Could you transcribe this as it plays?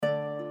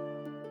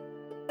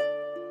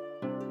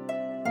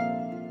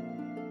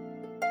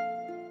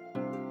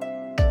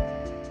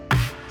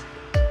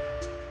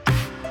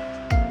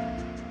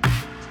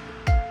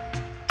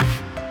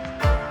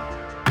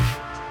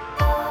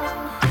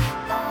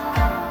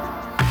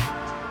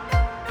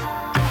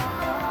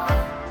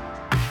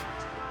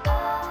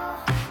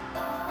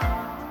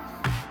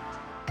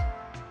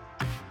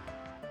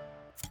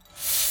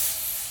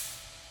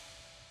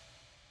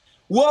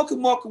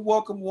Welcome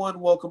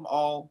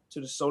all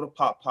to the Soda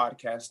Pop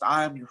Podcast.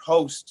 I am your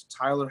host,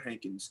 Tyler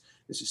Hankins.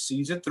 This is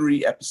season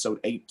 3, episode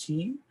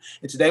 18.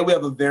 And today we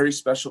have a very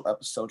special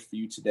episode for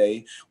you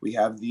today. We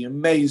have the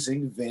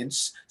amazing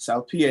Vince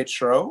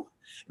Salpietro,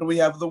 and we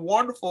have the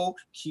wonderful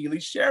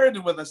Keelie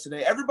Sheridan with us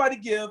today. Everybody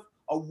give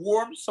a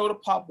warm Soda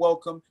Pop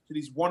welcome to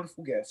these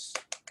wonderful guests.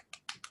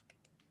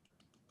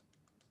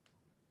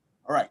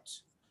 All right.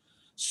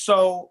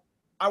 So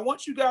I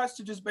want you guys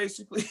to just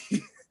basically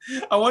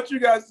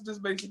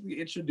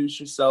introduce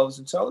yourselves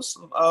and tell us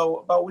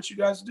about what you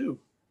guys do.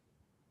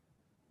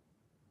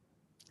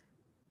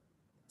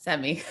 Is that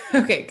me?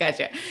 Okay,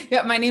 gotcha.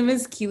 Yeah, my name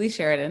is Keelie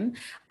Sheridan.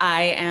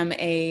 I am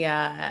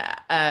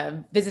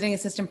a visiting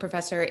assistant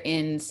professor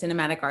in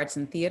cinematic arts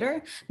and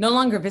theater. No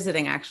longer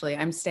visiting, actually.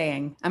 I'm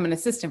staying. I'm an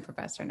assistant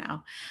professor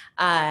now.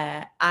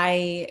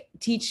 I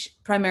teach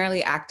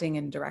primarily acting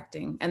and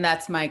directing, and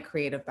that's my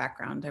creative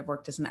background. I've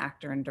worked as an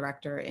actor and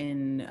director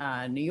in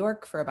New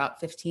York for about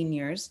 15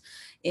 years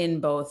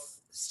in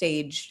both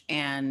stage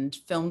and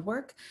filmed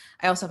work.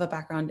 I also have a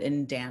background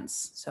in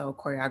dance, so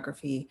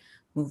choreography,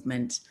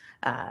 movement,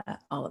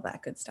 all of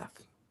that good stuff.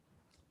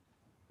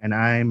 And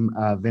I'm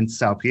Vince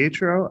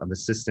Salpietro. I'm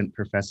assistant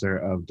professor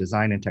of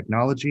design and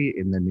technology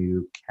in the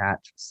new CAT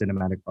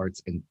Cinematic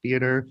Arts and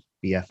Theater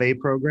BFA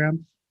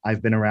program.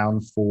 I've been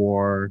around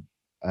for,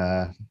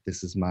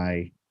 this is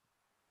my,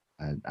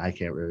 I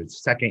can't remember,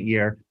 second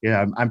year.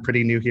 Yeah, I'm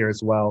pretty new here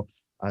as well.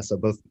 So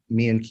both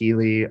me and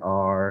Keelie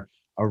are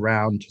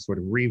around to sort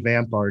of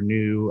revamp our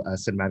new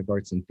Cinematic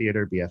Arts and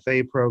Theater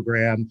BFA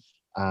program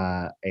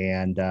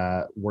and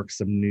work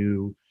some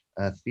new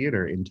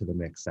theater into the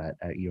mix at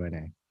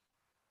UNA.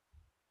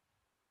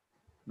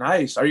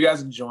 Nice. Are you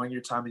guys enjoying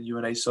your time in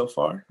UNA so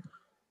far?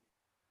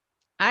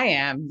 I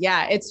am.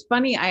 Yeah, it's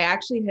funny. I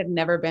actually had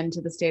never been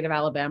to the state of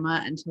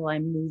Alabama until I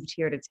moved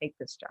here to take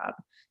this job.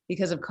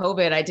 Because of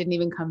COVID, I didn't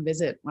even come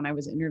visit when I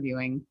was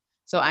interviewing.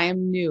 So I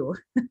am new.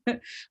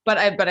 but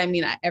I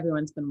mean,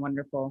 everyone's been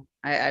wonderful.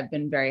 I've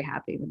been very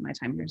happy with my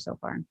time here so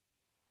far.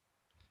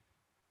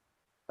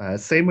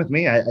 Same with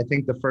me. I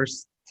think the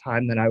first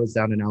time that I was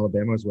down in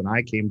Alabama was when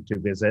I came to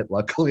visit,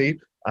 luckily,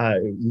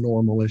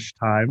 normalish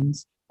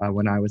times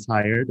when I was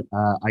hired.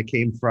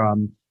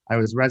 I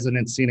was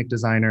resident scenic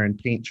designer and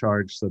paint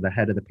charge, so the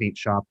head of the paint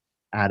shop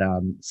at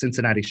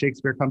Cincinnati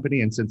Shakespeare Company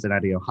in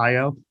Cincinnati,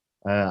 Ohio.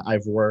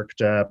 I've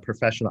worked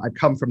professional. I've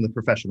come from the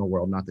professional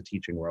world, not the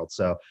teaching world.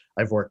 So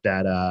I've worked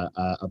at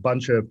a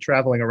bunch of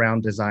traveling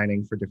around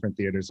designing for different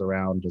theaters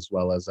around, as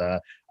well as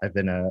I've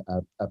been a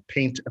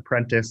paint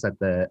apprentice at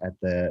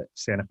the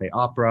Santa Fe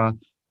Opera.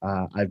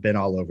 I've been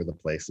all over the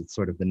place. It's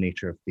sort of the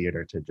nature of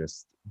theater to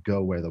just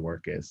go where the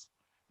work is.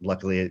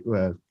 Luckily, it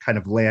kind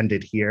of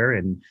landed here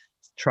and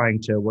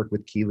trying to work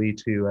with Keelie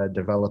to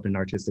develop an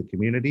artistic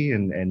community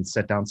and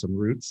set down some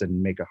roots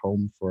and make a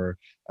home for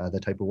the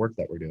type of work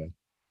that we're doing.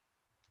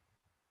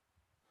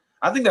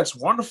 I think that's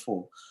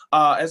wonderful.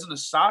 As an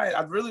aside,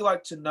 I'd really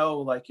like to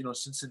know,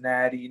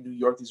 Cincinnati, New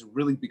York, these are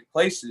really big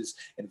places.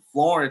 And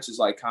Florence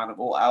is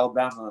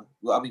Alabama.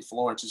 Well, I mean,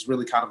 Florence is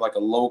really kind of like a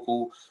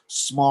local,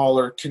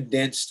 smaller,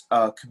 condensed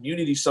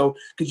community. So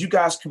could you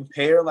guys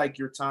compare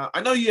your time?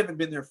 I know you haven't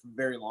been there for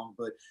very long,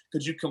 but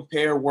could you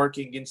compare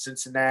working in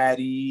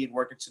Cincinnati and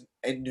working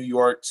in New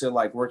York to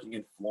working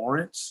in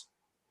Florence?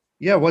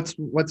 Yeah, what's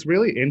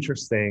really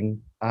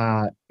interesting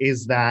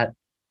is that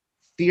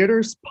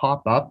theaters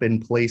pop up in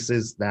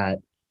places that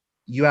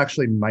you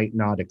actually might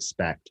not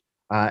expect.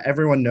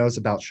 Everyone knows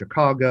about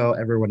Chicago,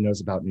 everyone knows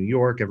about New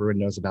York, everyone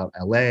knows about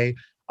LA,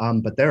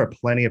 but there are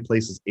plenty of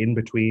places in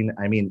between.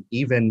 I mean,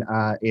 even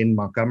in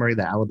Montgomery,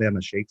 the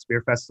Alabama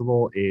Shakespeare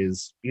Festival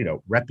is,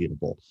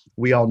 reputable.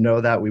 We all know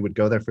that. We would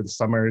go there for the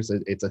summers.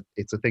 It's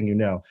a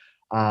thing,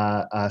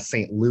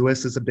 St.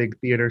 Louis is a big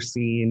theater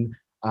scene.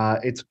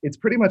 It's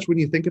pretty much, when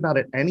you think about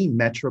it, any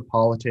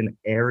metropolitan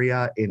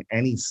area in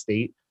any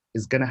state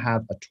is going to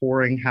have a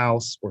touring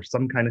house or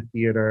some kind of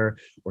theater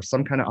or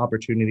some kind of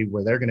opportunity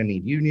where they're going to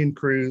need union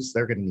crews,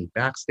 they're going to need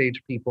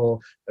backstage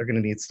people, they're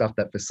going to need stuff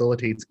that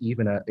facilitates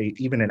even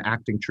an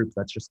acting troupe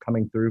that's just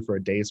coming through for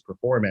a day's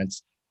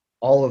performance.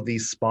 All of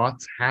these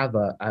spots have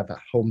a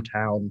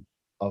hometown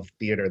of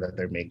theater that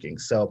they're making.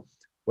 So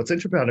what's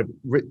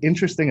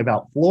interesting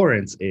about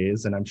Florence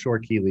is, and I'm sure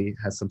Keelie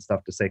has some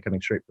stuff to say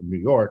coming straight from New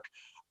York,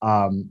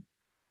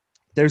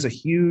 there's a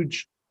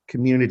huge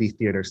community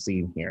theater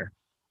scene here.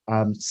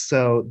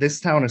 So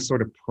this town is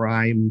sort of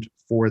primed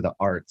for the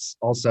arts.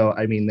 Also,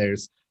 I mean,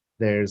 there's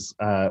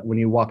when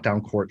you walk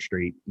down Court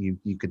Street,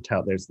 you could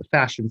tell there's the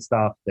fashion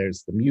stuff,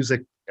 there's the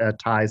music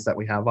ties that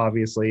we have,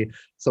 obviously.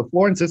 So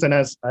Florence isn't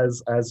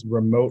as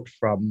remote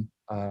from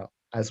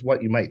as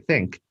what you might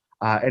think.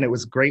 And it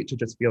was great to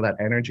just feel that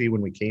energy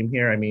when we came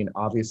here. I mean,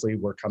 obviously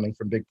we're coming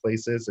from big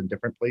places and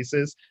different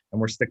places,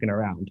 and we're sticking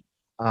around.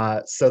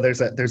 So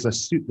there's a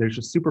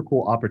super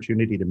cool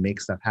opportunity to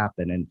make stuff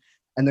happen.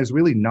 And there's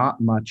really not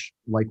much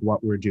like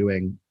what we're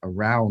doing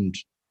around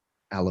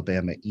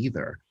Alabama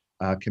either,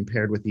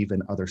 compared with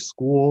even other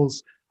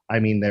schools. I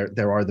mean,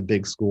 there are the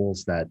big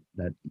schools that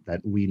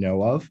we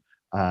know of,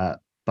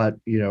 but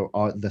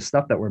the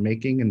stuff that we're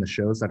making and the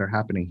shows that are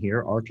happening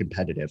here are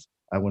competitive.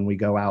 When we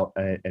go out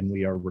and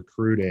we are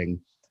recruiting,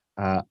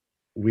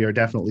 we are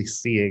definitely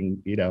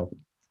seeing,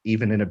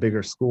 even in a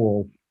bigger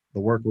school, the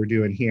work we're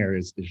doing here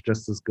is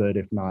just as good,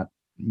 if not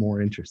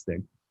more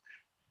interesting.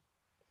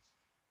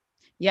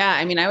 Yeah,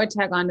 I mean, I would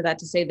tag on to that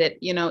to say that,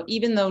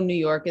 even though New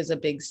York is a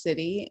big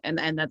city,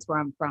 and that's where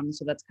I'm from,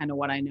 so that's kind of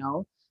what I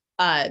know,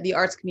 the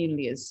arts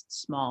community is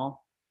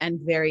small and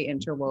very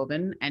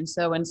interwoven. And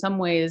so in some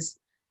ways,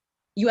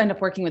 you end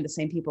up working with the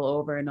same people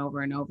over and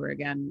over and over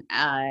again.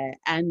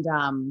 And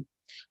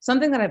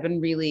something that I've been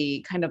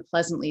really kind of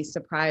pleasantly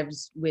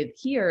surprised with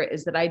here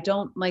is that I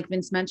don't, like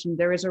Vince mentioned,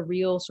 there is a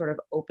real sort of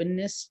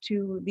openness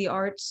to the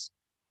arts,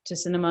 to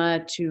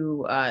cinema,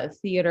 to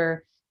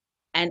theater.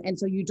 And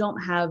so you don't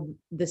have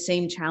the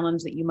same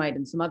challenge that you might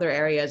in some other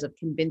areas of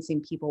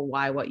convincing people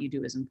why what you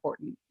do is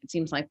important. It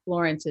seems like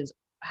Florence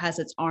has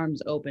its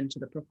arms open to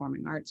the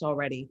performing arts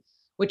already,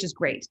 which is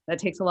great. That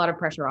takes a lot of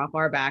pressure off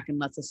our back and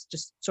lets us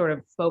just sort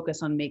of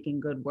focus on making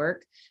good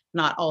work,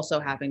 not also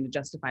having to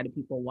justify to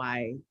people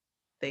why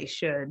they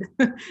should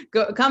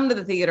come to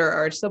the theater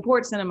or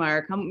support cinema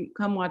or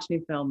come watch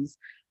new films.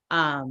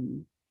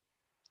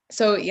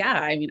 So yeah,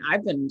 I mean,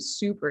 I've been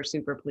super,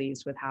 super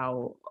pleased with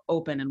how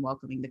open and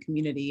welcoming the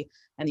community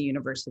and the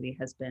university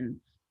has been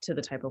to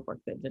the type of work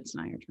that Vince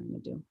and I are trying to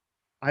do.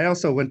 I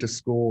also went to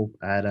school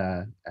at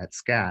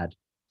SCAD,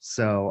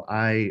 so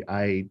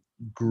I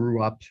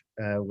grew up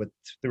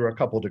through a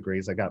couple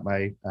degrees. I got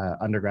my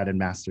undergrad and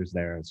master's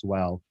there as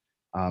well.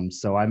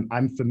 So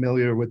I'm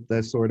familiar with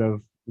the sort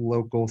of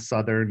local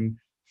Southern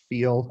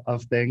feel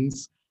of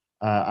things.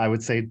 I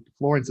would say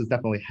Florence is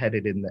definitely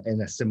headed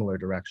in a similar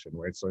direction,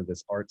 where it's sort of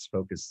this arts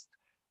focused.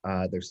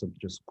 There's some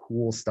just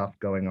cool stuff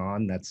going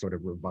on that's sort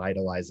of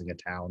revitalizing a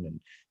town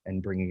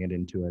and bringing it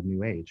into a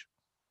new age.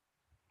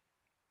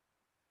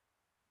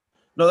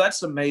 No,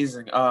 that's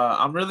amazing.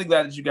 I'm really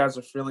glad that you guys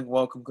are feeling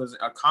welcome, because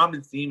a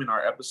common theme in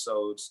our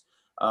episodes,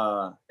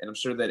 and I'm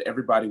sure that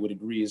everybody would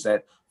agree, is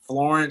that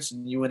Florence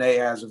and UNA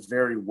has a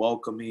very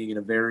welcoming and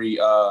a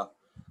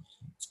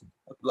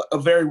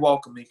very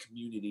welcoming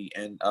community,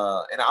 and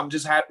I'm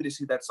just happy to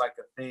see that's like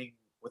a thing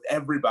with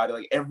everybody,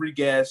 like every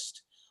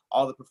guest,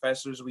 all the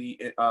professors we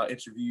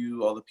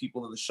interview, all the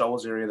people in the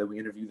shows area that we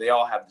interview, they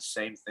all have the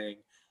same thing,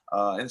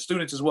 and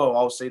students as well.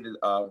 I'll say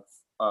that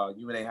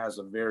UNA has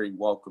a very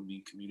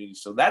welcoming community,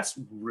 so that's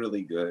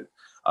really good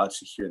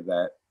to hear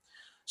that.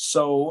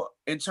 So,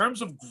 in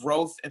terms of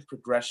growth and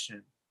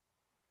progression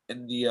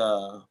in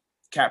the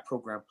CAP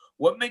program,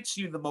 what makes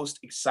you the most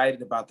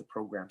excited about the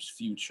program's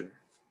future?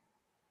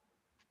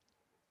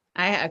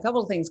 A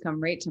couple of things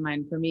come right to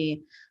mind for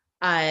me.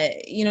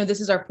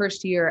 This is our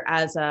first year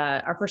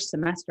our first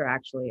semester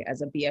actually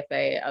as a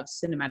BFA of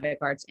cinematic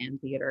arts and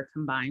theater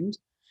combined.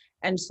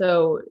 And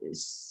so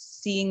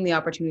seeing the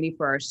opportunity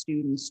for our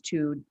students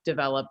to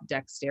develop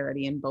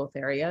dexterity in both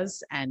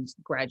areas and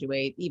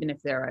graduate, even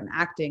if they're an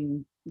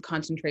acting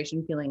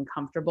concentration, feeling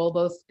comfortable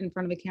both in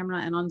front of a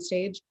camera and on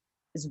stage,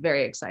 is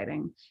very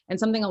exciting and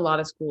something a lot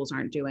of schools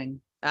aren't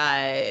doing.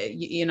 A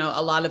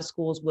lot of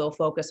schools will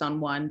focus on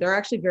one. There are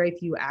actually very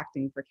few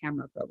acting for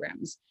camera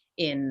programs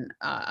in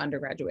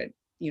undergraduate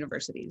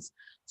universities.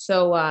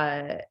 So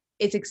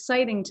it's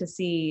exciting to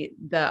see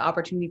the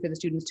opportunity for the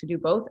students to do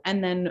both.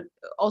 And then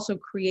also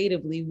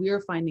creatively,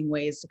 we're finding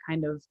ways to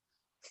kind of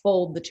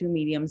fold the two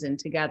mediums in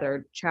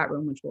together. Chat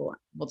room, which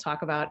we'll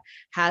talk about,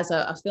 has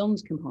a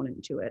films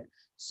component to it.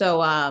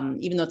 So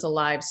even though it's a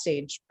live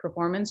stage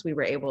performance, we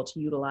were able to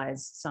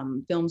utilize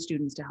some film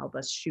students to help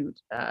us shoot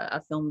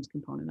a filmed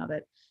component of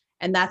it.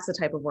 And that's the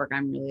type of work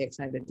I'm really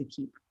excited to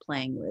keep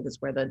playing with,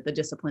 is where the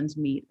disciplines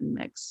meet and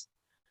mix.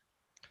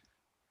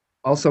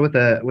 Also with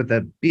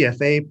the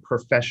BFA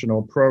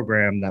professional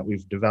program that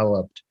we've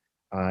developed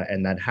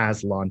and that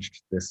has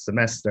launched this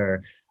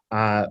semester,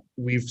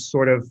 we've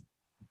sort of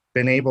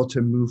been able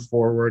to move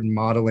forward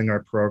modeling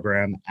our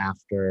program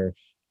after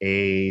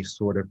a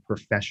sort of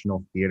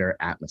professional theater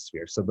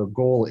atmosphere. So the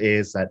goal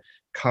is that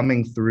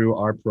coming through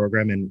our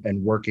program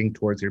and working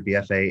towards your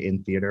BFA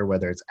in theater,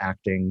 whether it's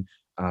acting,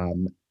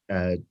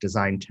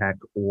 design tech,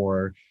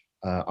 or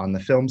on the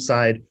film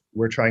side,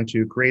 we're trying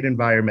to create an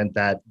environment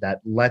that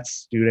lets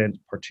students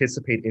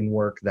participate in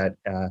work that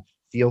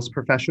feels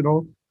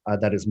professional,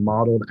 that is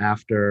modeled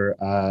after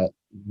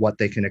what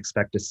they can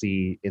expect to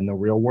see in the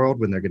real world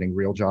when they're getting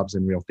real jobs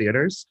in real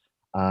theaters.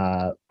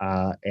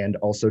 And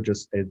also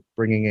just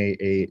bringing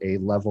a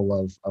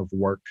level of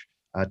work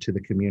to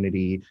the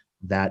community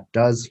that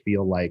does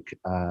feel like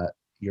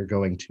you're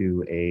going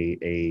to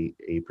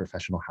a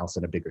professional house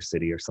in a bigger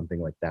city or something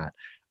like that,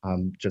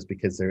 just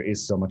because there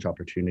is so much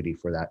opportunity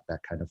for that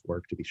kind of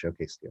work to be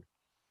showcased here.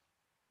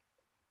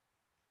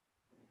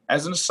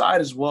 As an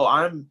aside as well,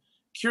 I'm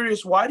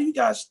curious, why do you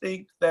guys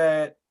think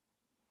that,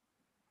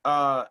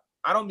 I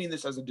don't mean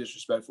this as a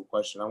disrespectful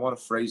question, I want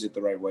to phrase it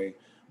the right way,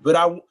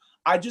 but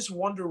I just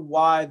wonder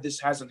why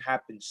this hasn't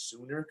happened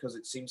sooner, because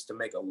it seems to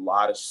make a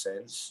lot of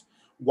sense.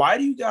 Why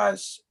do you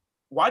guys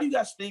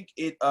think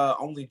it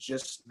only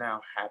just now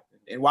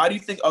happened? And why do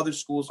you think other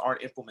schools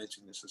aren't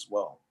implementing this as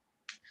well?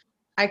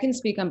 I can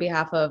speak on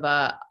behalf of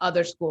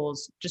other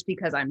schools just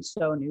because I'm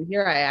so new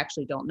here. I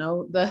actually don't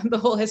know the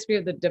whole history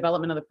of the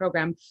development of the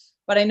program,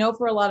 but I know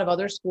for a lot of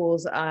other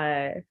schools,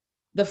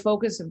 the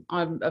focus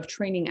of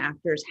training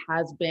actors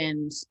has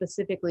been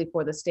specifically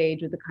for the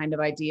stage, with the kind of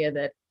idea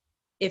that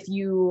if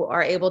you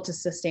are able to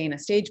sustain a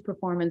stage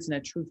performance in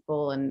a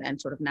truthful and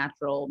sort of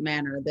natural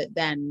manner, that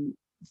then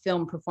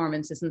film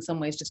performance is in some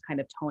ways just kind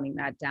of toning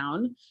that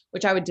down,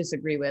 which I would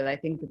disagree with. I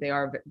think that they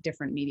are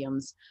different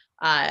mediums,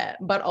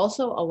 but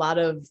also a lot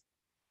of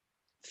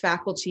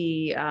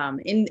faculty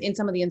in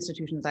some of the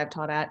institutions I've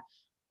taught at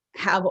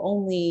have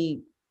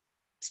only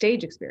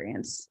stage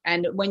experience.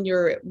 And when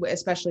you're,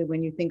 especially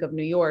when you think of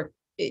New York,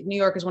 New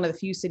York is one of the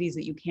few cities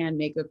that you can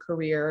make a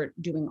career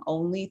doing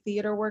only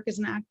theater work as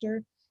an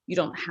actor. You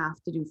don't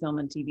have to do film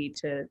and TV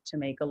to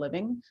make a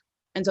living.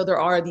 And so there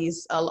are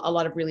these, a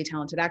lot of really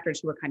talented actors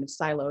who are kind of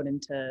siloed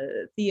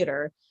into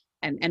theater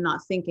and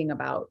not thinking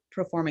about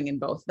performing in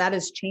both. That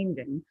is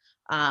changing.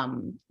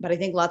 But I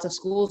think lots of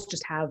schools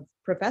just have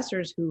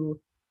professors who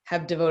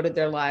have devoted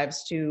their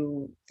lives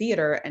to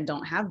theater and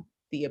don't have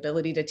the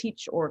ability to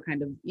teach or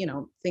kind of, you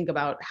know, think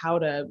about how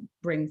to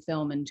bring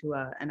film into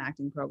an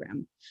acting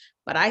program.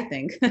 But I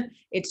think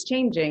it's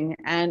changing,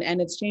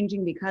 and it's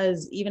changing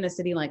because even a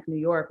city like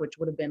New York, which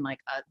would have been like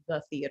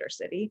the theater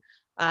city,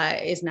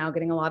 is now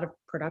getting a lot of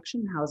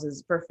production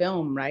houses for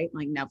film, right?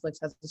 Like Netflix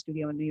has a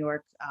studio in New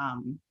York,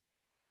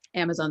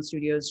 Amazon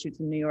Studios shoots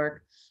in New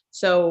York.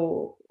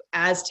 So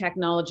as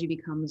technology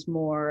becomes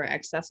more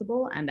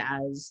accessible and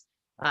as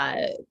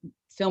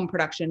film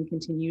production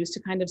continues to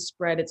kind of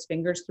spread its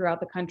fingers throughout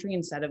the country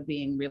instead of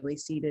being really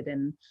seated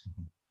in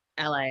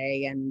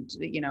LA and,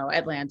 you know,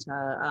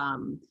 Atlanta,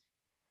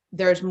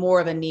 there's more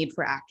of a need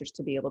for actors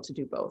to be able to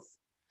do both.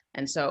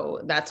 And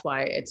so that's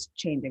why it's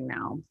changing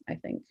now, I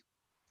think.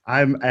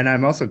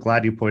 I'm also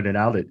glad you pointed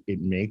out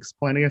it makes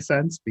plenty of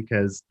sense,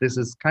 because this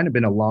has kind of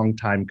been a long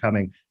time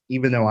coming.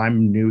 Even though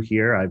I'm new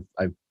here,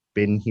 I've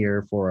been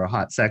here for a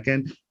hot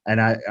second, and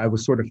I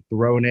was sort of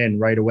thrown in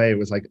right away. It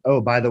was like,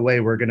 oh, by the way,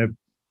 we're going to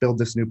build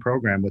this new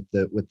program with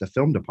the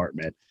film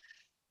department,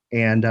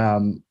 and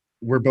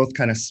we're both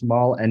kind of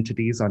small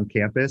entities on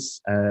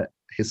campus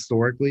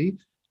historically,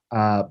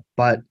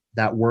 but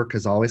that work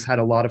has always had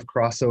a lot of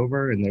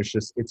crossover, and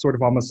it's sort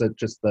of almost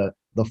just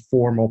the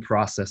formal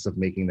process of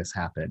making this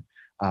happen.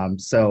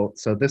 So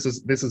this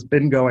has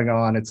been going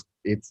on.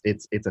 It's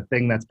a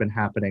thing that's been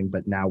happening,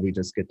 but now we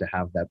just get to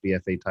have that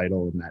BFA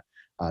title and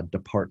that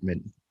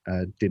department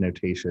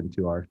denotation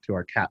to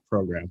our CAT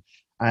program.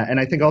 And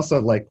I think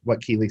also, like what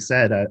Keelie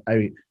said,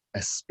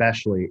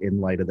 especially in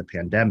light of the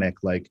pandemic,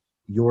 like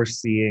you're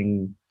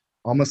seeing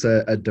almost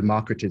a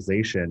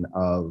democratization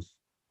of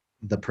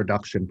the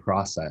production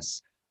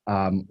process.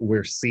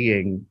 We're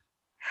seeing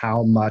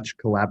how much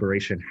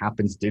collaboration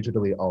happens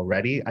digitally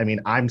already. I mean,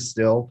 I'm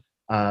still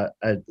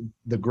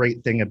the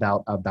great thing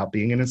about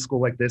being in a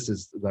school like this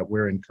is that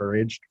we're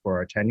encouraged for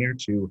our tenure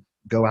to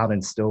go out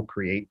and still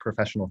create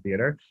professional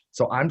theater.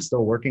 So I'm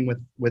still working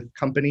with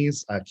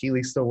companies.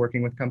 Keelie's still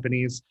working with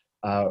companies.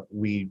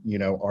 We, you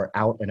know, are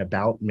out and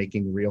about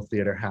making real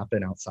theater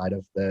happen outside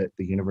of the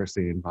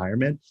university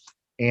environment.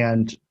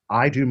 And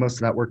I do most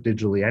of that work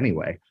digitally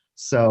anyway.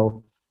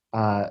 So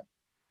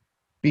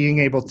being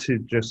able to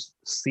just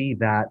see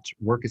that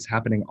work is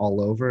happening all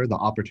over, the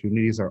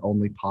opportunities are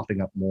only popping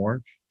up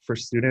more for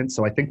students.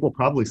 So I think we'll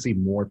probably see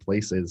more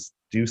places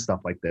do stuff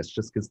like this,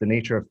 just because the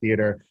nature of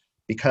theater,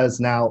 because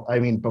now, I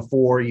mean,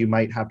 before you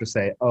might have to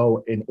say,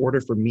 oh, in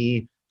order for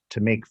me to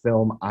make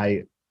film,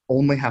 I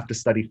only have to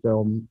study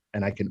film,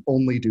 and I can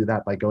only do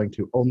that by going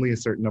to only a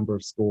certain number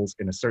of schools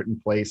in a certain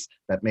place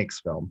that makes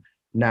film.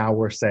 Now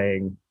we're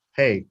saying,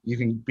 hey, you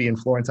can be in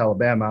Florence,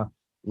 Alabama,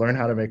 learn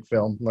how to make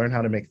film, learn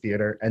how to make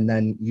theater, and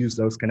then use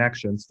those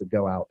connections to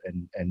go out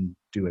and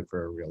do it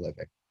for a real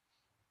living.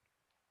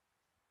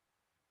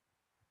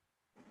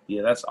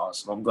 Yeah, that's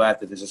awesome. I'm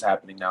glad that this is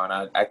happening now,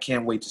 and I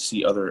can't wait to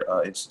see other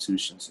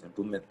institutions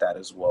implement that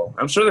as well.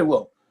 I'm sure they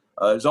will.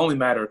 It's only a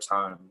matter of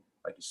time,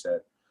 like you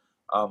said.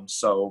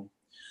 So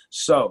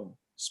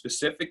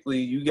specifically,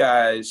 you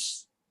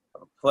guys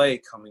have a play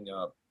coming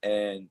up,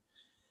 and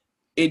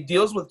it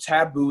deals with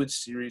taboo and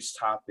serious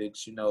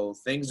topics. You know,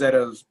 things that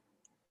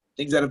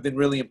have been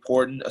really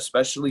important,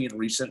 especially in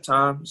recent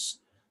times.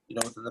 You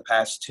know, within the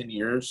past 10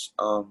 years,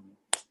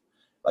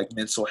 like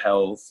mental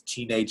health,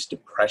 teenage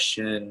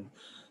depression,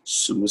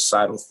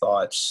 suicidal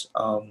thoughts.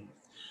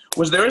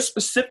 Was there a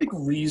specific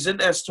reason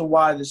as to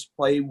why this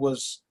play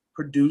was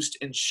produced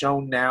and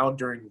shown now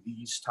during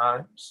these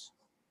times?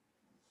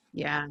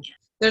 Yeah,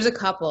 there's a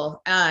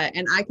couple,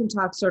 and I can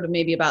talk sort of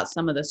maybe about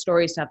some of the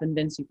story stuff, and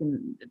Vince, you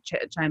can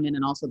chime in,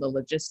 and also the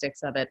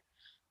logistics of it.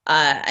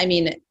 I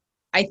mean,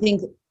 I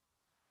think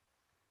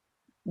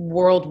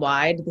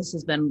worldwide, this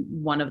has been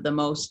one of the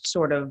most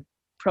sort of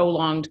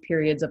prolonged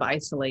periods of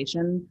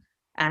isolation,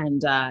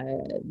 and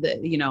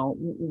you know,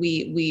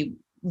 we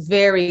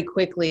very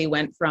quickly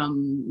went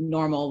from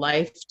normal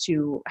life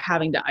to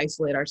having to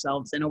isolate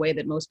ourselves in a way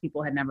that most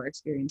people had never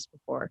experienced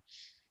before.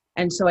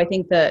 And so I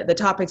think the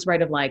topics,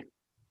 right, of like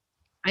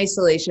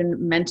isolation,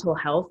 mental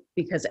health,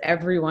 because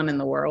everyone in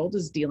the world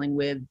is dealing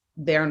with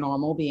their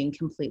normal being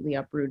completely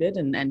uprooted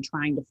and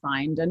trying to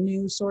find a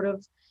new sort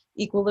of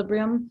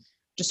equilibrium,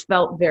 just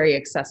felt very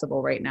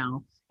accessible right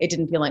now. It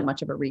didn't feel like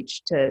much of a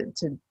reach to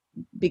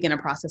begin a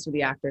process with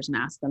the actors and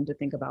ask them to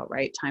think about,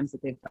 right, times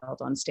that they've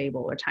felt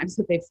unstable or times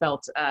that they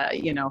felt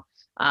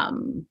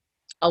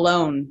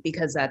alone,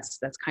 because that's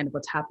kind of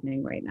what's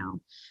happening right now.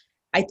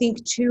 I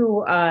think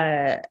too,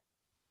 I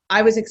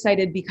was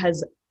excited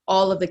because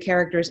all of the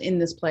characters in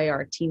this play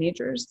are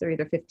teenagers. They're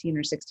either 15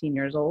 or 16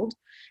 years old.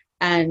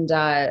 And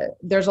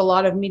there's a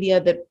lot of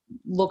media that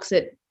looks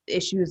at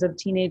issues of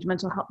teenage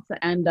mental health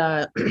and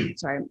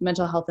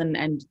mental health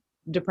and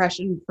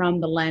depression from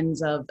the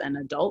lens of an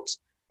adult,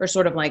 or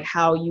sort of like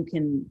how you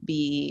can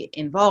be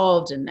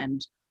involved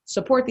and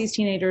support these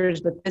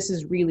teenagers. But this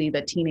is really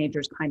the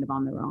teenagers kind of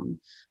on their own,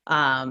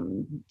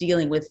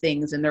 dealing with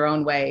things in their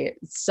own way,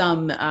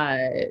 some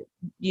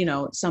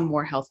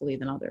more healthily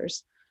than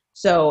others.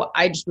 So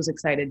I just was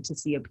excited to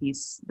see a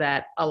piece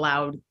that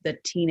allowed the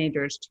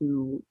teenagers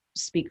to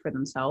speak for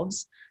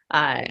themselves,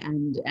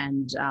 and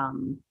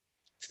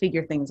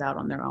figure things out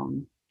on their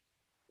own.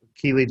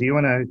 Keelie, do you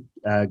want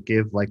to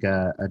give like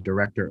a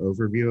director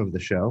overview of the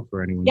show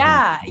for anyone?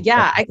 Yeah,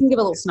 I can give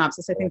a little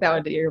synopsis. I think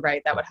you're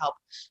right, that would help.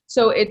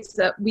 So it's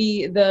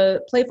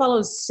the play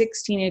follows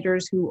 6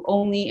 teenagers who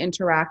only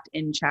interact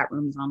in chat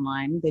rooms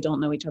online. They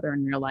don't know each other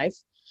in real life.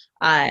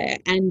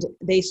 And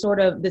they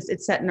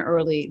it's set in the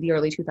early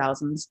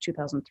 2000s,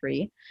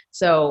 2003.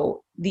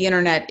 So the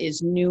internet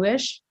is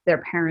newish.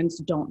 Their parents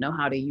don't know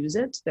how to use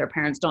it. Their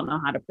parents don't know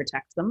how to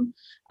protect them.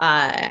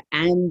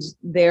 And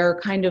they're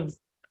kind of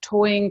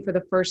toying for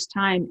the first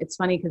time. It's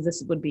funny because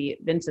this would be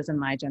Vince's and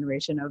my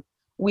generation of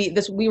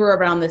we were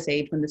around this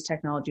age when this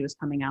technology was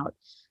coming out.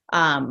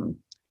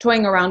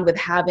 Toying around with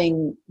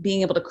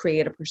being able to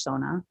create a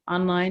persona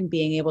online,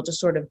 being able to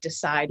sort of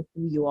decide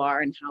who you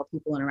are and how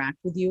people interact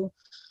with you.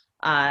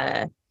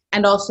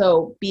 And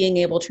also being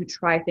able to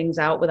try things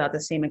out without the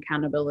same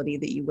accountability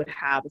that you would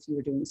have if you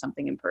were doing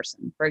something in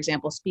person. For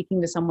example,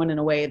 speaking to someone in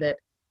a way that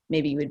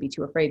maybe you would be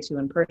too afraid to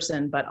in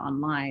person, but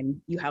online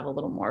you have a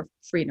little more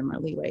freedom or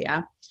leeway.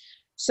 Yeah.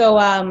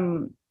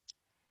 So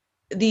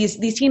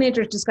these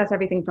teenagers discuss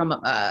everything from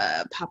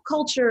pop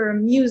culture,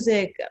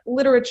 music,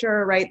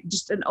 literature, right?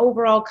 Just an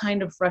overall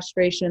kind of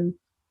frustration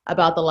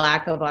about the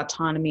lack of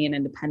autonomy and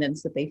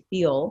independence that they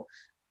feel.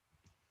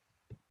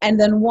 And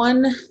then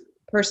one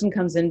person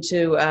comes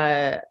into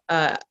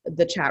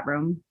the chat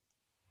room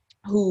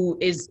who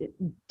is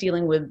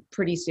dealing with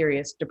pretty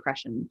serious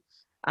depression,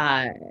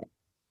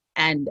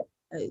 and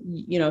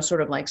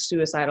sort of like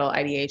suicidal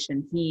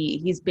ideation.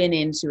 He's been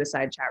in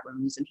suicide chat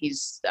rooms, and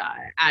he's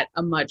at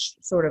a much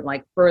sort of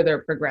like further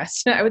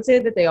progressed. I would say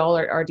that they all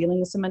are dealing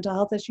with some mental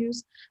health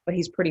issues, but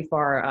he's pretty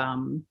far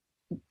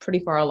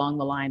along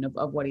the line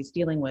of what he's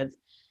dealing with.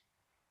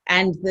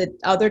 And the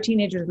other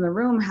teenagers in the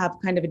room have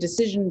kind of a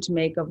decision to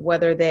make of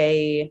whether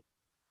they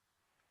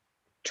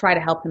try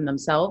to help him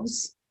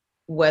themselves,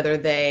 whether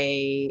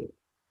they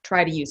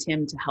try to use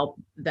him to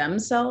help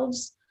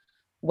themselves,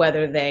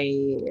 whether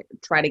they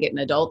try to get an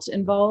adult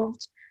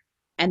involved,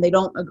 and they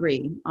don't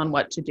agree on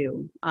what to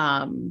do.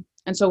 And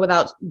so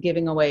without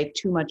giving away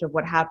too much of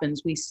what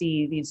happens, we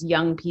see these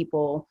young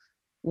people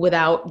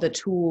without the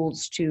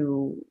tools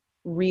to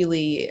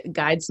really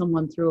guide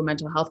someone through a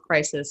mental health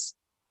crisis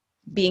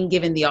being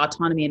given the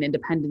autonomy and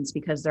independence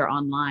because they're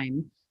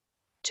online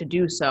to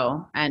do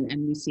so.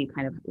 And we see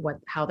kind of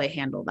how they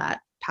handle that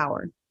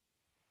power.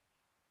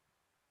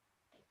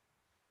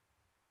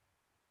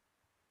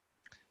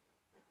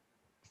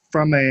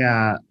 From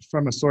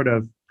a sort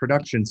of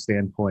production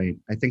standpoint,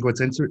 I think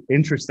what's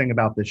interesting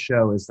about this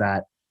show is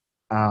that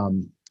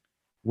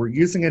we're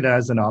using it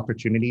as an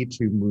opportunity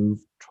to move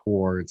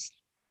towards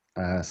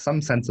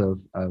some sense of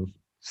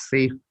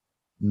safe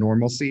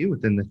normalcy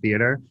within the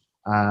theater.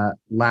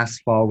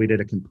 Last fall, we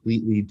did a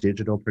completely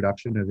digital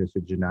production of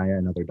Iphigenia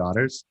and Other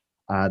Daughters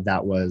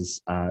that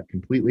was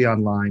completely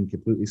online,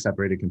 completely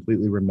separated,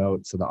 completely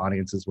remote, so the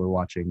audiences were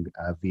watching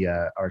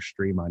via our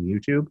stream on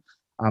YouTube.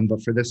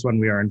 But for this one,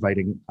 we are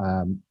inviting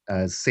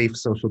safe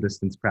social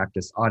distance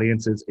practice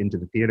audiences into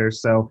the theater.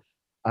 So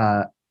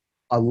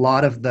a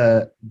lot of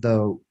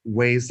the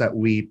ways that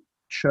we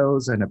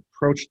chose and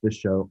approached the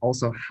show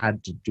also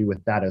had to do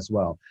with that as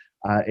well.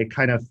 It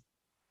kind of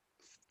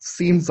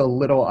seems a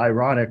little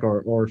ironic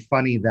or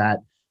funny that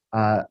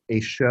a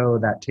show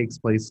that takes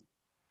place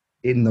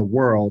in the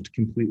world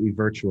completely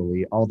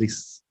virtually, all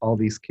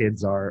these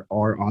kids are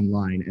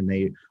online and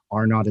they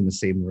are not in the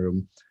same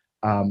room.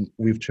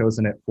 We've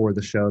chosen it for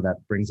the show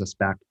that brings us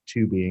back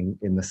to being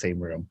in the same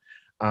room.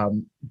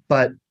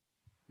 But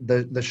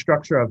the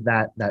structure of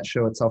that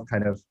show itself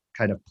kind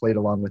of played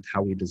along with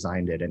how we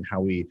designed it and how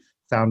we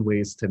found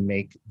ways to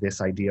make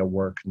this idea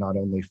work, not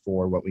only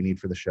for what we need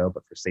for the show,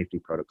 but for safety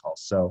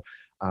protocols. So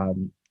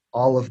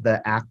all of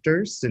the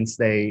actors, since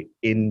they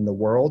in the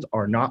world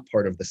are not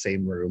part of the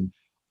same room,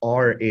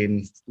 are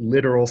in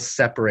literal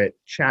separate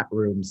chat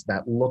rooms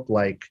that look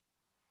like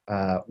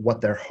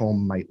what their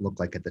home might look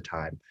like at the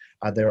time.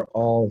 They're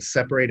all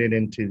separated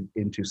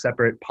into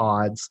separate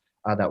pods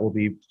that will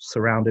be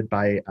surrounded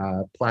by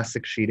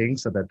plastic sheeting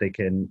so that they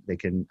can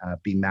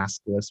be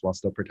maskless while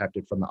still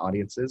protected from the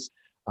audiences.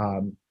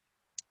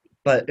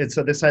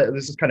 So this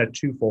is kind of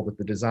twofold with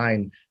the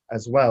design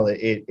as well.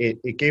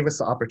 It gave us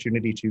the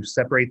opportunity to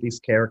separate these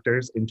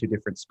characters into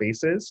different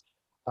spaces,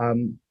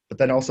 but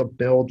then also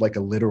build like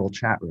a literal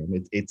chat room.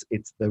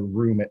 It's the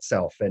room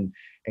itself, and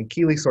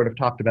Keelie sort of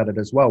talked about it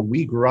as well.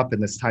 We grew up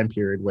in this time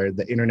period where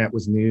the internet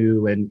was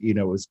new, and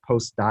it was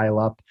post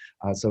dial-up,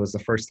 so it was the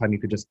first time you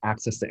could just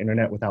access the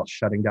internet without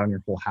shutting down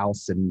your whole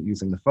house and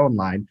using the phone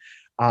line.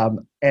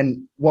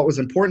 And what was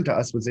important to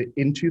us was that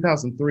in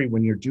 2003,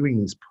 when you're doing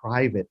these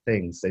private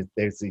things,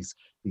 there's these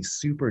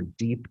super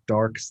deep,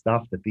 dark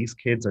stuff that these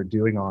kids are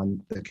doing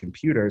on the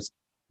computers.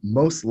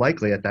 Most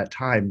likely at that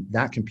time,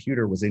 that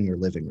computer was in your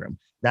living room.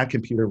 That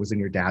computer was in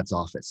your dad's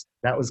office.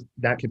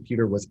 That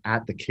computer was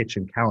at the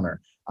kitchen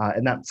counter.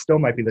 And that still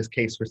might be the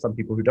case for some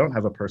people who don't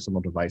have a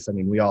personal device. I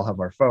mean, we all have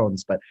our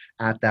phones, but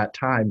at that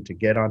time, to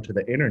get onto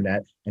the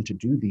internet and to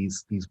do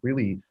these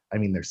really, I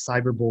mean, there's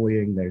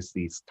cyberbullying, there's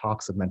these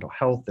talks of mental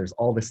health, there's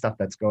all this stuff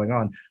that's going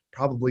on.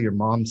 Probably your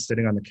mom's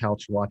sitting on the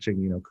couch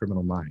watching,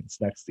 Criminal Minds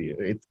next to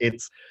you.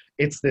 It's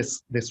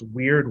this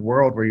weird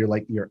world where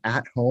you're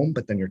at home,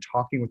 but then you're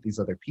talking with these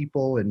other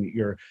people, and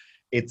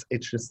it's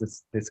just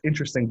this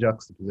interesting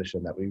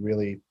juxtaposition that we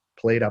really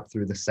played up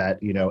through the set.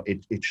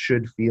 It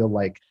should feel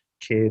like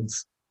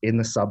kids in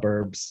the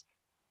suburbs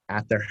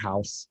at their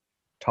house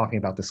talking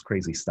about this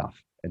crazy stuff,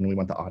 and we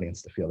want the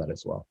audience to feel that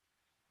as well.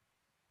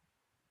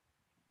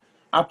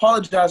 I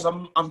apologize.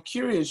 I'm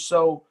curious.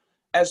 So,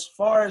 as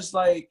far as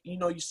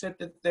you said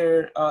that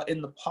they're in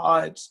the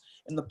pods,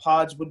 and the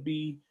pods would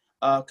be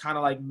kind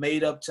of like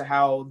made up to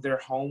how their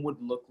home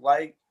would look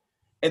like,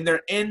 and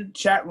they're in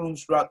chat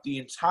rooms throughout the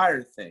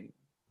entire thing.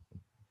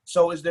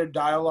 So, is their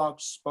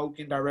dialogue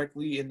spoken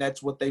directly, and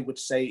that's what they would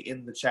say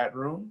in the chat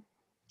room?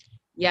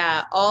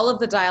 Yeah, all of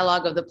the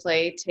dialogue of the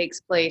play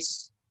takes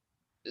place,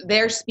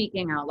 they're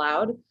speaking out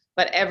loud,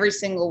 but every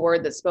single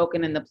word that's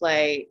spoken in the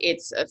play,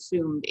 it's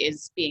assumed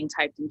is being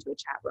typed into a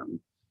chat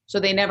room. So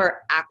they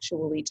never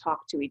actually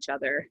talk to each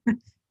other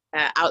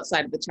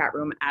outside of the chat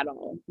room at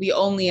all. We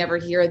only ever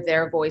hear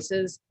their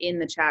voices in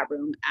the chat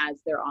room as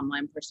their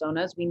online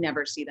personas. We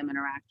never see them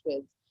interact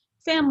with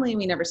family.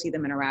 We never see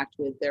them interact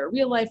with their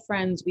real life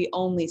friends. We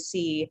only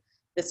see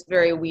this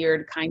very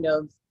weird kind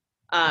of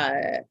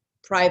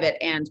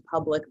private and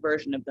public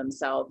version of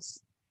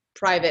themselves.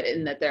 Private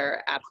in that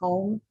they're at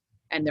home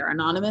and they're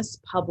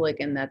anonymous, public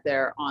in that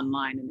they're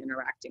online and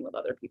interacting with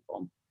other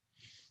people.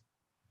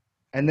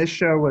 And this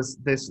show was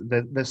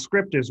the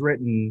script is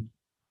written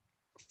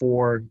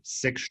for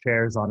 6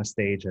 chairs on a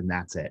stage, and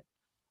that's it.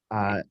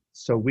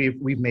 So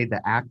we've made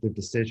the active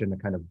decision to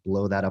kind of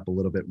blow that up a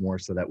little bit more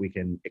so that we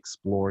can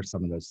explore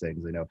some of those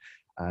things.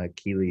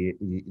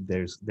 Keelie,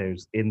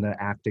 there's in the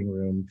acting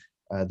room,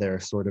 there are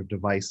sort of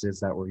devices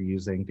that we're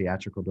using,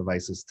 theatrical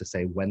devices, to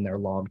say when they're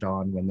logged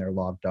on, when they're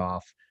logged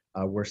off.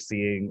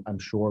 I'm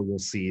sure we'll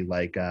see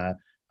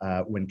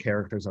when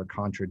characters are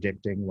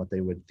contradicting what they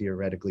would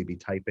theoretically be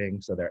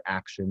typing. So their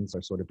actions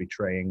are sort of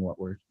betraying what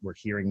we're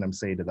hearing them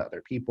say to the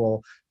other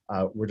people.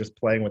 We're just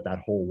playing with that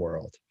whole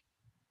world.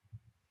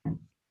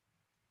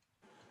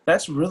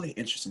 That's really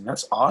interesting.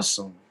 That's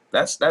awesome.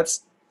 That's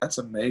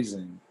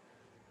amazing.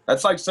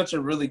 That's like such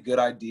a really good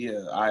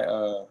idea.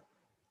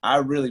 I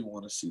really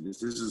want to see this.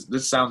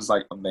 This sounds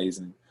like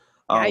amazing.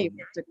 Yeah, you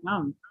have to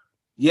come.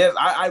 Yes,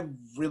 I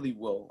really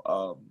will.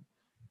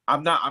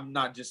 I'm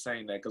not just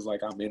saying that because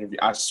I'm interviewing.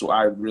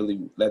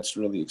 That's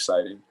really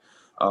exciting.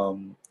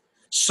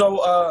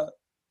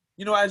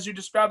 As you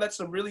described, that's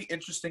a really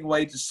interesting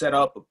way to set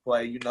up a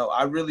play.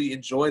 I really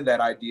enjoyed that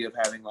idea of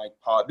having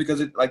pod,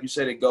 because it, like you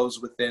said, it goes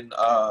within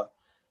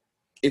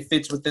it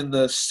fits within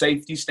the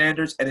safety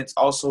standards, and it's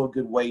also a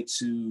good way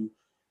to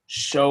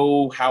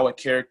show how a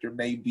character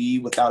may be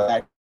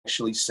without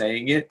actually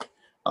saying it.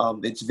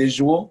 It's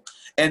visual,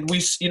 and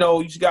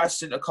you guys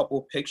sent a couple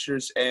of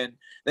pictures, and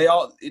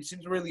it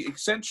seems really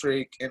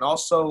eccentric, and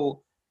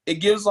also it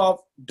gives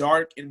off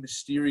dark and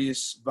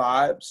mysterious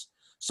vibes.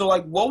 So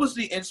what was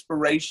the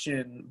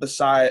inspiration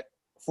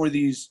for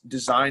these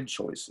design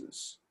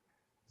choices?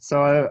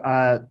 So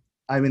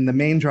the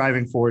main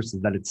driving force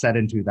is that it's set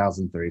in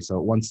 2003, so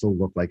it wants to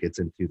look like it's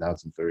in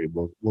 2003.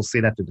 We'll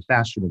see that through the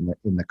fashion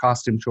in the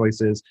costume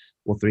choices.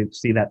 We'll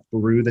see that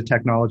through the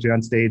technology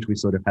on stage. We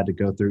sort of had to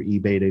go through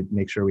eBay to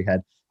make sure we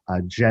had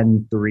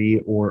Gen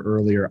 3 or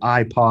earlier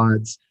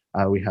iPods.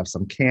 We have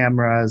some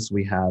cameras.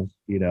 We have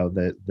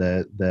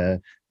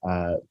the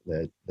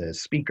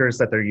speakers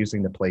that they're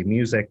using to play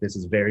music. This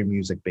is a very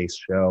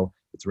music-based show.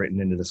 It's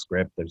written into the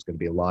script. There's going to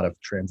be a lot of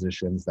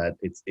transitions that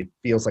it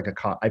feels like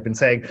I've been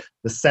saying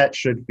the set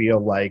should feel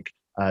like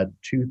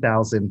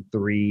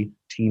 2003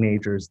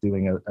 teenagers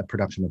doing a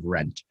production of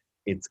Rent.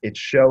 It's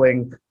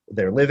showing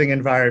their living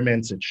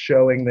environments. It's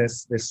showing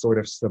this sort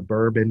of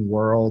suburban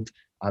world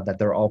that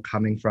they're all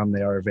coming from.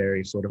 They are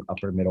very sort of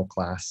upper middle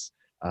class,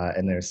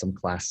 and there's some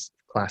class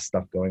class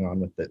stuff going on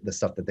with the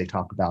stuff that they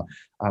talk about.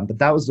 But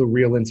that was the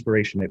real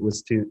inspiration. It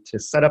was to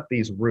set up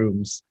these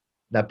rooms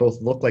that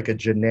both look like a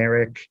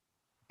generic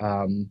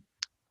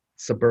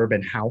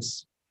suburban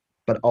house,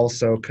 but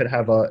also could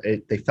have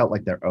they felt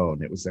like their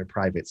own. It was their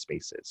private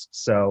spaces.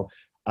 So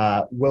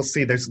we'll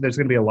see. There's going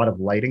to be a lot of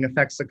lighting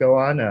effects that go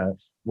on.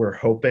 We're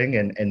hoping,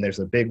 and there's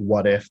a big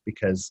what if,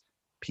 because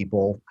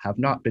people have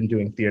not been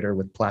doing theater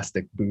with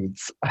plastic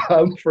booths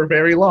for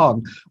very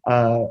long,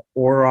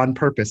 or on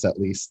purpose at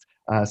least.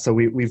 So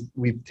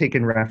we've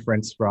taken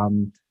reference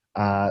from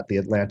the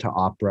Atlanta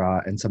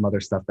Opera and some other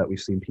stuff that we've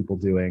seen people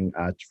doing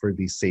for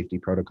these safety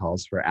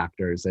protocols for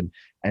actors.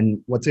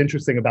 And what's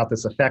interesting about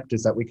this effect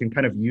is that we can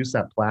kind of use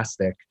that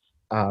plastic,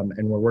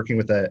 and we're working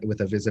with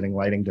a visiting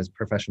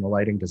professional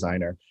lighting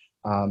designer.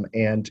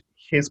 And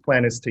his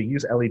plan is to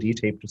use LED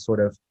tape to sort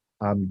of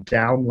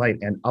downlight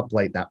and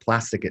uplight that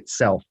plastic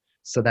itself,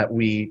 so that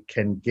we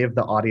can give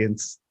the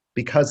audience,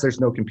 because there's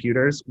no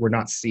computers, we're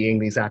not seeing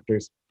these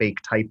actors fake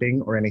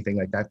typing or anything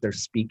like that. They're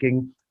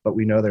speaking, but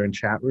we know they're in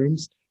chat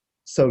rooms.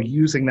 So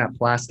using that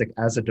plastic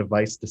as a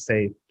device to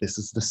say, this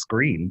is the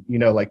screen,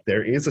 like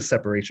there is a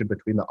separation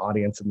between the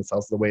audience and the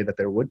cells, the way that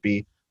there would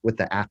be with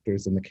the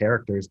actors and the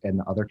characters and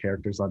the other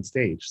characters on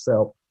stage.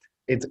 So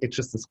it's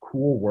just this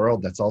cool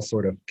world that's all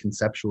sort of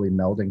conceptually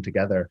melding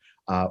together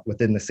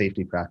within the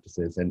safety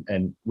practices.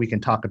 And we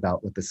can talk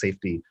about what the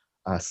safety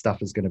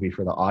stuff is going to be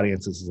for the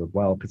audiences as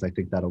well, because I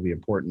think that'll be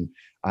important.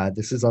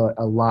 This is a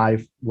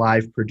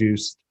live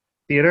produced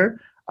theater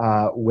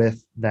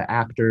with the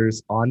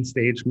actors on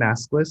stage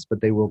maskless,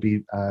 but they will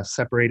be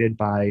separated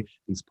by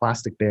these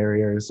plastic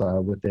barriers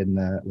within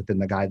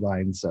the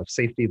guidelines of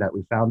safety that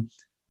we found.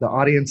 The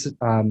audience,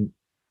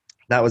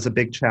 that was a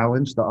big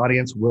challenge. The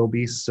audience will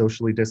be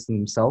socially distant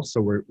themselves,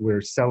 so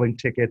we're selling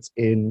tickets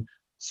in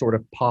sort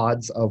of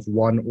pods of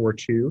 1 or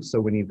 2.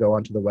 So when you go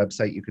onto the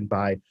website, you can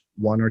buy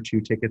 1 or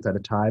 2 tickets at a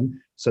time,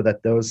 so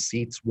that those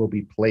seats will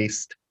be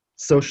placed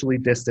socially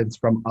distanced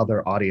from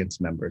other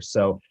audience members.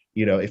 So,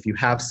 if you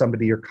have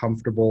somebody you're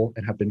comfortable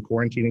and have been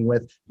quarantining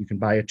with, you can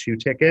buy a 2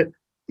 ticket.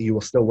 You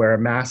will still wear a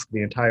mask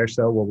the entire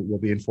show. We'll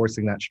be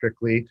enforcing that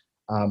strictly,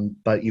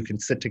 but you can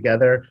sit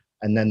together,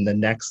 and then the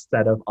next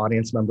set of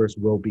audience members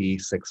will be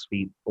 6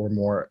 feet or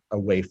more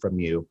away from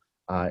you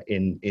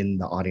in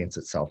the audience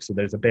itself. So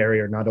there's a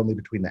barrier not only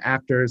between the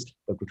actors,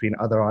 but between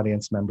other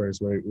audience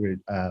members.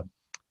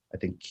 I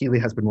think Keelie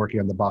has been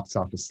working on the box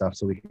office stuff,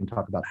 so we can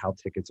talk about how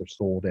tickets are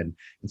sold and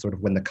sort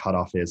of when the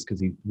cutoff is,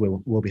 because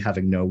we'll be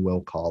having no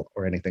will call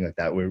or anything like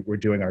that. We're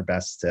doing our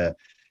best to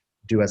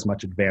do as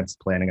much advanced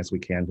planning as we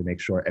can to make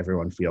sure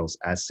everyone feels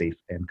as safe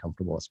and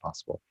comfortable as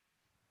possible.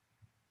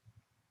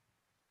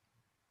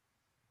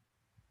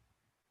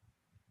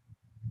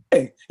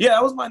 Hey, yeah,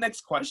 that was my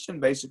next question.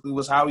 Basically,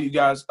 was how you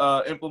guys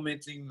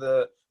implementing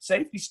the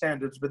safety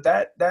standards. But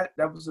that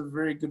was a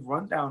very good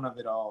rundown of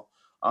it all.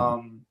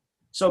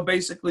 So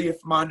basically, if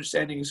my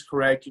understanding is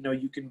correct,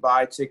 you can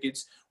buy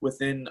tickets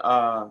within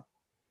a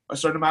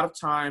certain amount of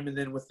time, and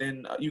then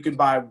within you can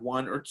buy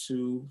 1 or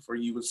 2 for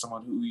you with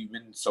someone who you've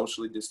been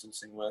socially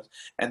distancing with,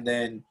 and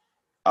then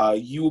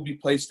you will be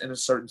placed in a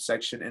certain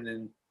section, and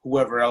then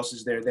whoever else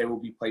is there, they will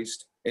be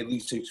placed at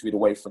least 6 feet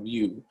away from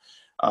you.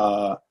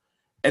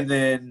 And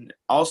then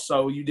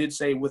also, you did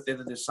say within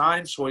the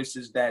design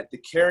choices that the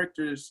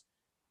characters,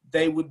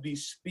 they would be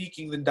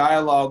speaking the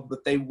dialogue,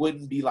 but they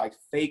wouldn't be like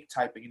fake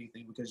typing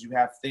anything, because you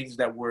have things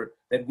that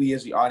we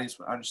as the audience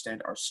would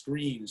understand are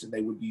screens, and they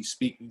would be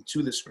speaking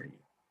to the screen.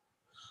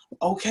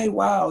 Okay,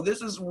 wow,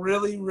 this is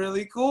really,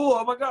 really cool.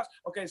 Oh my gosh.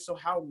 Okay, so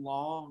how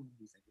long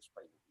do you think this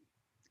play will be?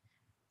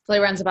 Play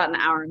runs about an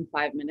hour and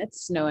 5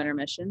 minutes, no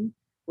intermission,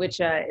 which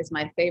is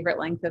my favorite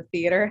length of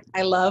theater.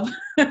 I love,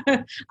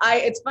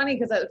 it's funny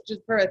because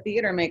just for a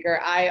theater maker,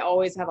 I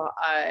always have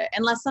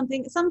unless some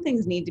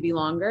things need to be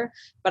longer,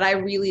 but I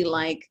really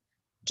like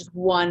just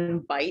one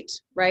bite,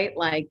 right?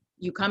 Like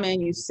you come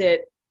in, you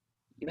sit,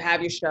 you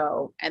have your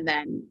show, and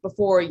then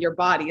before your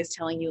body is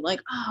telling you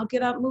like, oh,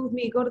 get up, move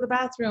me, go to the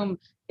bathroom,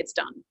 it's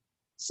done.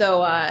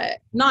 So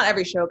not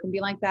every show can be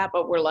like that,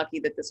 but we're lucky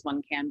that this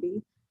one can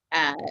be.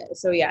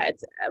 So yeah,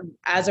 it's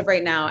as of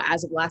right now,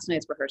 as of last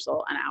night's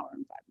rehearsal, an hour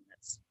and 5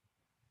 minutes.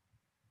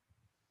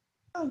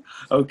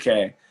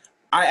 Okay.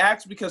 I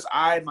asked because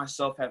I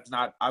myself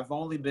I've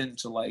only been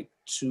to like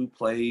 2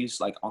 plays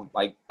on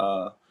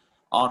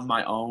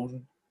my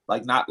own,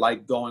 like not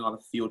like going on a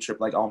field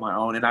trip, like on my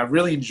own. And I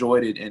really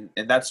enjoyed it.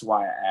 And that's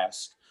why I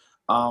asked.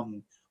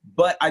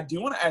 But I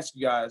do want to ask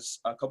you guys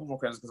a couple more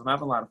questions, because I'm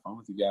having a lot of fun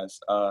with you guys.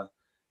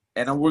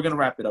 And we're going to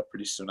wrap it up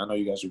pretty soon. I know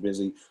you guys are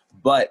busy,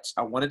 but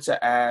I wanted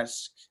to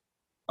ask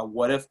a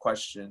what if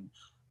question.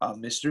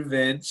 Mr.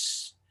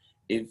 Vince,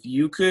 if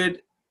you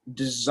could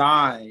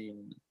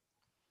design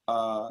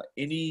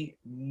any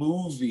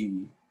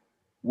movie,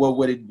 what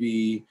would it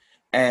be?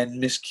 And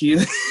Miss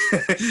Keelie,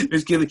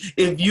 Miss Keelie,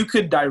 if you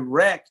could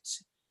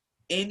direct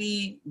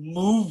any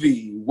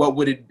movie, what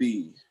would it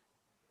be?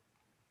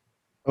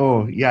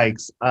 Oh,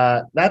 yikes.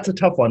 That's a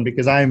tough one,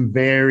 because I'm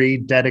very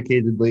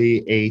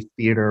dedicatedly a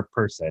theater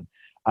person.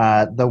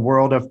 The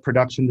world of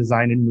production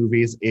design in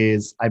movies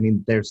is, I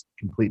mean, there's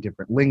complete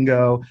different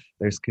lingo,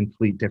 there's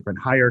complete different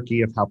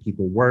hierarchy of how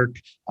people work.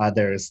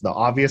 There's the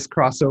obvious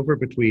crossover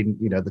between,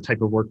 you know, the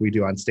type of work we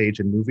do on stage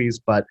and movies,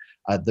 but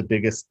the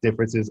biggest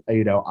difference is,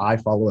 you know, I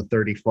follow a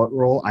 30-foot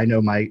rule. I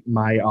know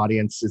my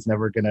audience is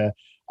never gonna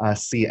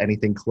see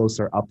anything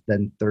closer up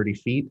than 30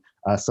 feet.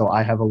 So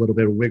I have a little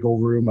bit of wiggle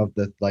room of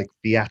the like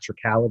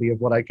theatricality of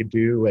what I could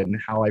do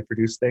and how I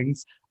produce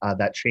things.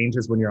 That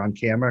changes when you're on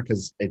camera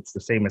because it's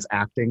the same as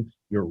acting.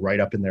 You're right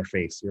up in their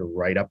face. You're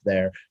right up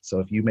there. So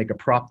if you make a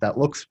prop that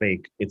looks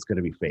fake, it's going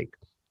to be fake.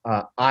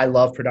 I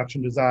love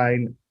production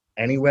design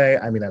anyway.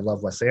 I mean, I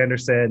love Wes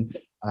Anderson.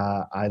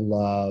 I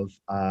love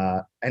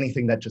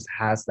anything that just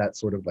has that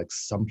sort of like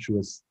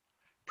sumptuous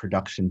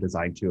production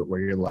design to it where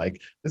you're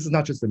like, this is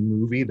not just a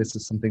movie, this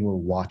is something we're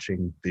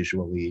watching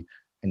visually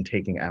and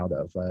taking out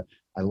of.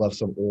 I love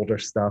some older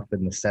stuff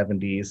in the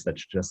 70s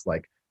that's just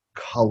like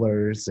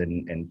colors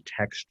and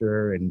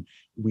texture and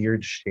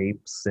weird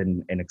shapes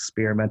and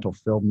experimental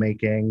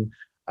filmmaking.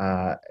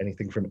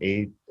 Anything from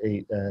the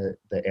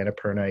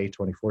Annapurna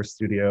A24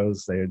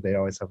 studios, they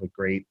always have a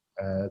great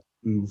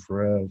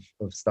oeuvre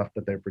of stuff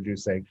that they're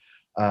producing.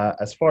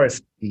 As far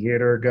as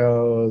theater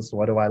goes,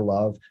 what do I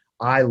love?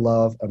 I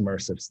love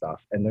immersive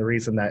stuff, and the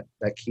reason that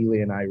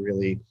Keelie and I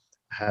really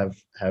have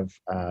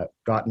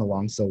gotten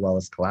along so well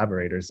as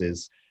collaborators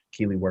is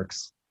Keelie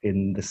works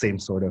in the same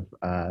sort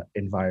of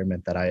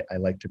environment that I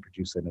like to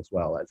produce in as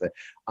well.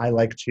 I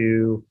like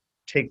to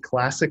take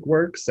classic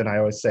works, and I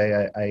always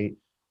say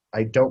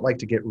I don't like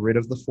to get rid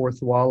of the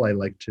fourth wall. I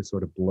like to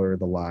sort of blur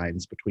the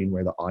lines between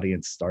where the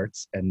audience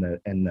starts and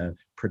the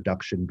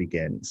production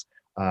begins.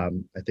 I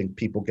think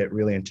people get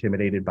really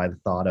intimidated by the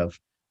thought of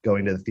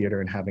going to the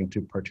theater and having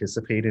to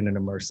participate in an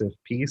immersive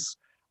piece.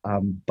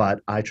 But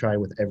I try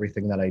with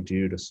everything that I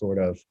do to sort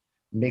of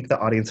make the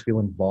audience feel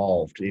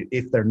involved.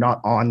 If they're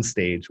not on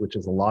stage, which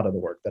is a lot of the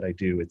work that I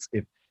do, it's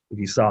if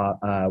you saw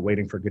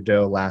Waiting for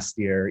Godot last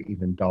year,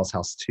 even Doll's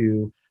House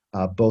 2,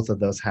 both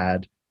of those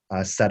had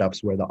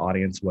setups where the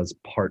audience was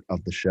part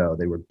of the show.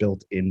 They were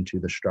built into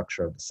the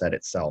structure of the set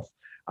itself.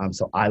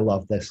 So I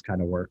love this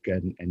kind of work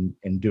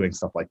and doing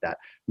stuff like that.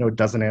 No, it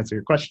doesn't answer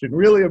your question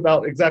really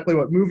about exactly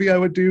what movie I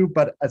would do,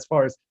 but as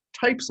far as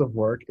types of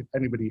work, if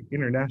anybody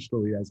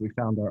internationally, as we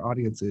found our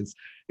audiences,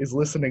 is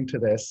listening to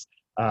this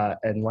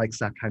and likes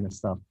that kind of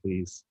stuff,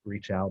 please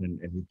reach out and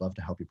we'd love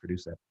to help you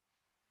produce it.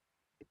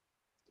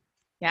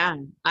 Yeah,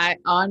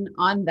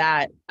 on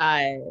that,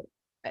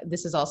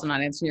 this is also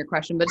not answering your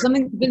question, but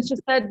something Vince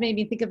just said made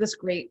me think of this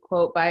great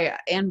quote by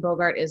Anne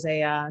Bogart, is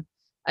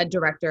a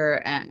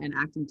director and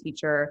acting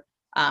teacher.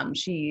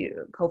 She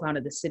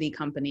co-founded the City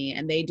Company,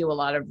 and they do a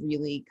lot of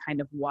really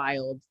kind of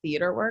wild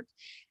theater work.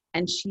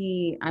 And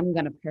I'm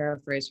going to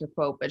paraphrase her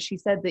quote, but she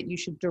said that you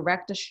should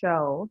direct a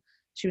show.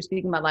 She was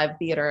speaking about live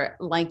theater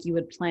like you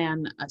would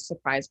plan a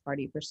surprise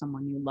party for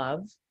someone you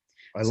love.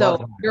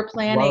 So you're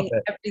planning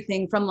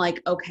everything from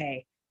like,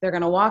 okay, they're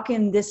going to walk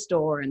in this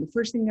door and the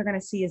first thing they're going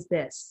to see is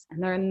this,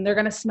 and then they're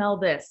going to smell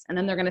this, and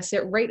then they're going to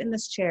sit right in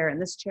this chair, and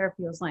this chair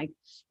feels like,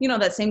 you know,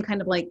 that same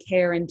kind of like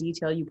care and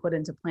detail you put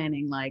into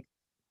planning like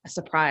a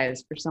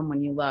surprise for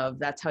someone you love.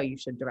 That's how you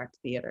should direct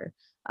theater.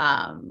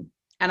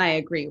 And I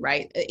agree,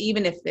 right?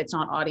 Even if it's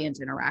not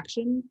audience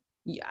interaction,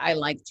 I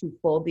like to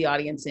fold the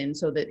audience in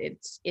so that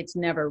it's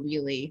never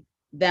really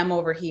them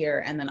over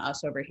here and then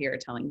us over here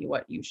telling you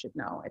what you should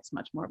know. It's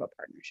much more of a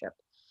partnership.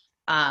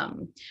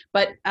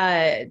 But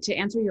to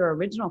answer your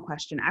original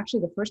question,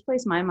 actually the first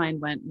place my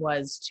mind went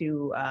was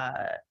to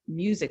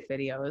music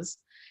videos.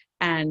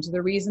 And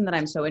the reason that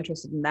I'm so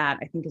interested in that,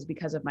 I think, is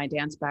because of my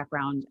dance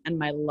background and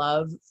my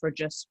love for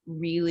just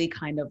really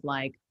kind of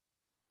like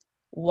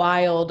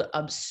wild,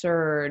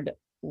 absurd,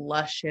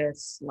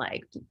 luscious,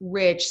 like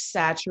rich,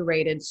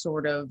 saturated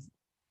sort of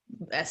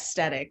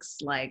aesthetics,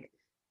 like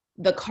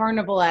the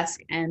carnival-esque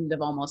end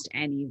of almost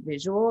any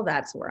visual.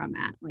 That's where I'm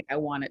at. Like, I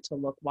want it to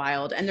look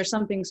wild. And there's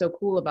something so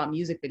cool about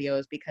music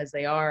videos because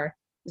they are,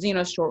 you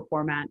know, short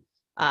format.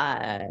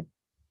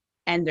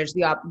 And there's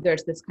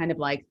this kind of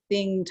like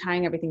thing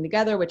tying everything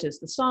together, which is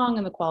the song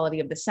and the quality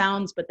of the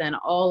sounds, but then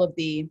all of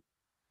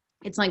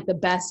it's like the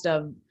best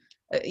of,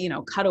 you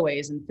know,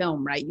 cutaways in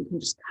film, right? You can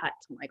just cut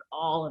to like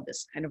all of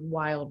this kind of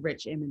wild,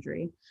 rich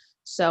imagery.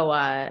 So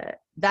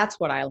that's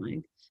what I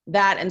like.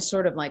 That and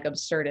sort of like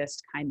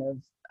absurdist kind of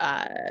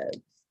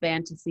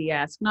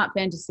fantasy-esque, not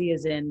fantasy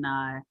as in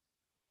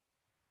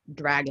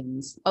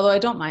dragons, although I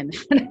don't mind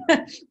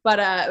that, but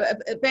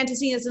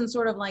fantasy is in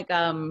sort of like,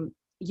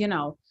 you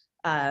know,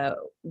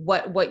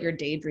 what your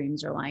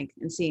daydreams are like,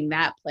 and seeing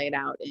that played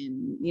out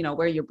in, you know,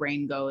 where your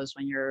brain goes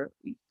when you're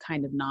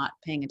kind of not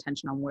paying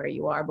attention on where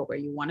you are, but where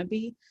you want to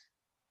be.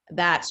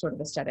 That sort of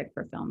aesthetic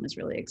for film is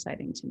really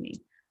exciting to me.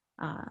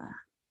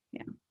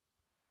 Yeah.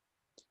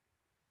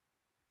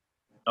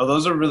 Oh,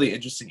 those are really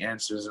interesting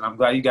answers, and I'm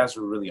glad you guys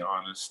were really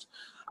honest.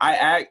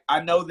 I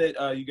know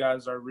that you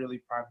guys are really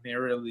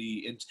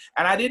primarily in,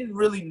 and I didn't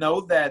really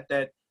know that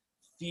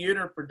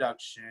theater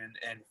production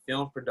and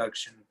film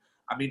production.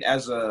 I mean,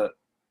 as a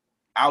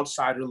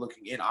outsider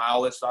looking in, I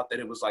always thought that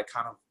it was like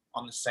kind of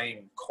on the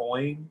same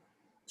coin,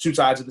 two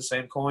sides of the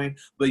same coin.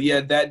 But yeah,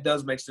 that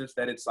does make sense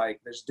that it's like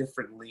there's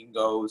different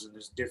lingos and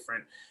there's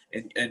different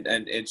and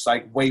it's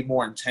like way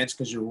more intense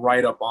because you're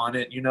right up on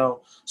it, you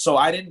know. So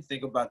I didn't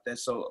think about that.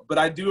 So, but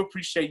I do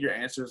appreciate your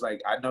answers.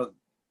 Like I know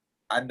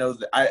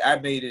that I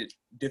made it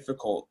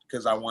difficult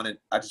because I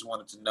just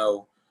wanted to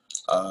know.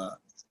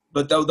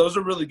 But those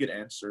are really good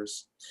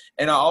answers.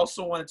 And I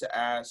also wanted to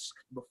ask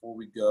before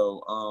we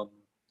go,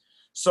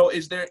 so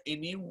is there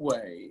any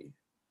way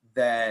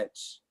that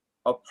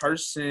a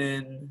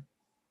person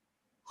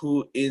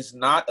who is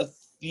not a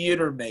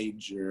theater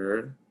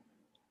major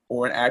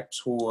or an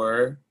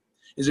actor,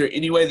 is there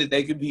any way that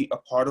they could be a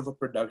part of a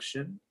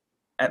production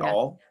at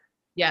all?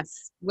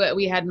 Yes,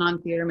 we had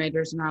non-theater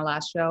majors in our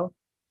last show.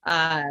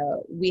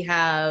 We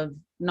have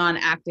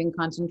non-acting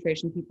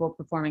concentration people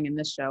performing in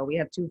this show. We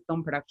have 2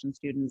 film production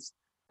students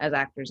as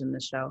actors in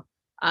this show.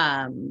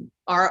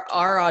 Our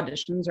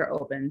auditions are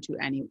open to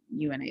any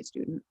UNA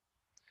student.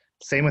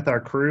 Same with our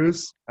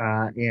crews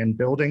and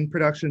building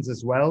productions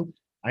as well.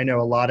 I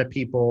know a lot of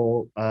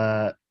people,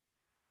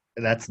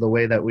 that's the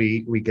way that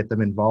we get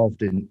them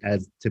involved in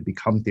as to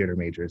become theater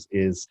majors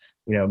is,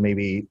 you know,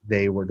 maybe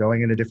they were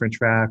going in a different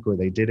track or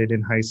they did it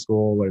in high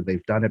school or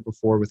they've done it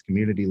before with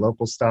community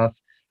local stuff.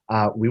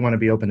 We want to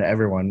be open to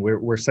everyone.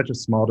 We're such a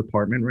small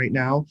department right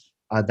now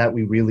that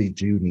we really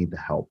do need the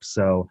help.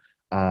 So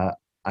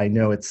I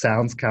know it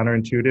sounds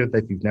counterintuitive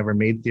that if you've never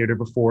made theater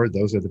before,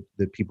 those are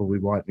the people we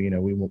want. You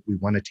know, we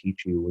want to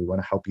teach you. We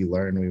want to help you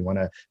learn. We want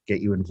to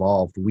get you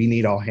involved. We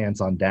need all hands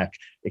on deck.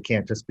 It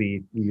can't just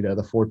be, you know,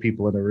 the 4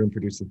 people in the room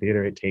producing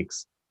theater. It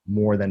takes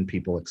more than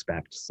people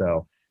expect.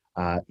 So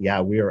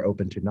yeah, we are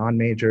open to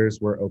non-majors.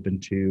 We're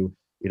open to,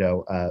 you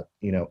know,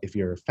 if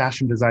you're a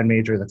fashion design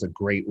major, that's a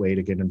great way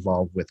to get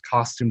involved with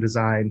costume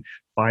design.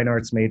 Fine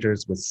arts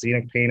majors with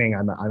scenic painting.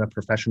 I'm a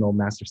professional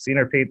master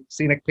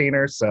scenic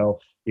painter. So,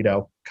 you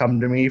know,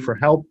 come to me for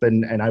help,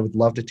 and I would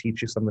love to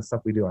teach you some of the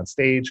stuff we do on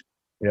stage.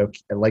 You know,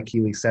 like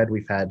Keelie said,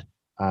 we've had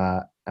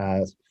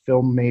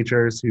film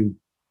majors who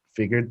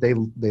figured they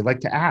like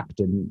to act,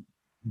 and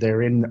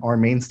they're in our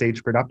main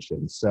stage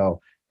productions. So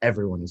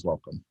everyone is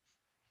welcome.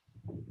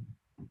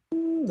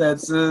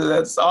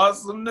 That's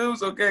awesome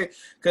news. Okay,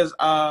 because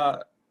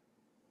I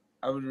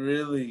would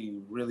really,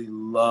 really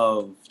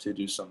love to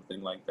do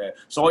something like that.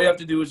 So all you have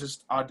to do is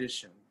just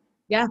audition.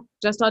 Yeah,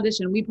 just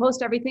audition. We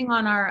post everything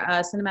on our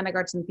Cinematic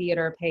Arts and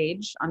Theater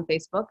page on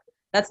Facebook.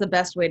 That's the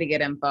best way to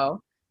get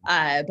info.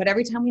 But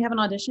every time we have an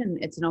audition,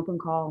 it's an open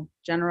call,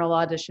 general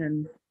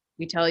audition.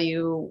 We tell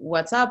you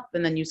what's up,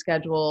 and then you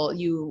schedule.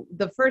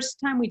 The first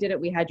time we did it,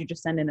 we had you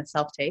just send in a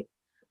self-tape.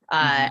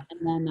 And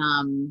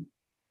then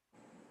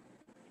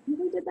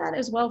we did that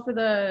as well for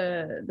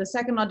the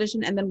second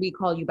audition, and then we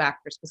call you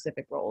back for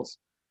specific roles.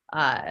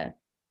 But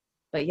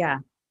yeah,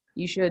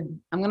 you should.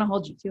 I'm going to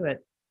hold you to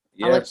it.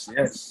 Yes.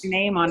 Your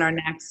name on our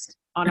next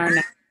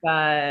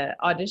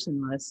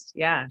audition list.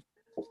 Yeah.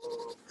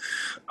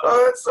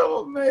 Oh, it's so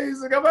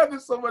amazing. I'm having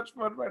so much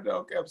fun right now.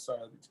 Okay, I'm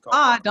sorry.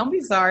 Don't be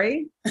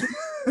sorry.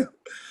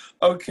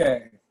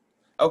 Okay.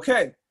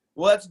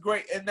 Well, that's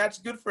great, and that's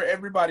good for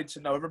everybody to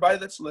know. Everybody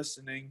that's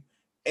listening,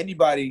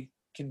 anybody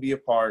can be a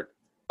part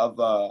of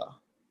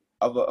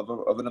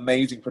an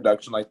amazing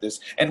production like this.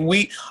 And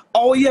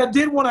I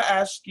did want to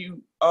ask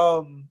you.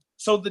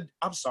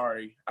 I'm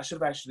sorry, I should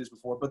have asked you this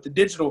before, but the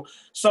digital,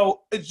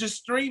 so it's just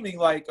streaming,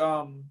 like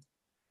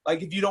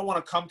if you don't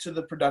want to come to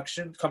the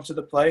production, come to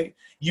the play,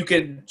 you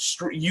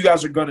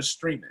guys are going to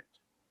stream it.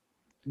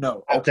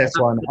 No. Okay. This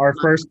one, our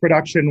first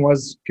production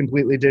was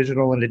completely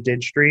digital and it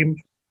did stream.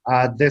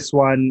 This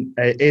one,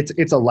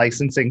 it's a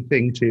licensing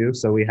thing too,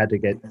 so we had to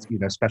get, you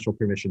know, special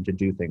permission to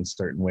do things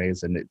certain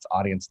ways, and it's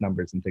audience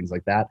numbers and things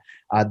like that.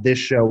 This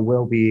show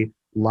will be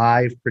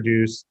live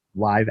produced,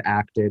 live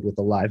acted with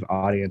a live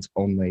audience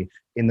only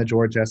in the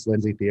George S.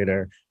 Lindsay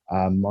Theater,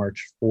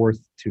 March 4th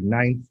to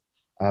 9th.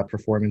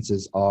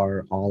 Performances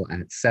are all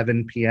at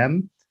 7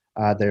 p.m.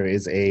 There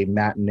is a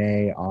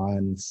matinee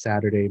on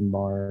Saturday,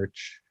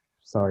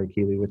 sorry,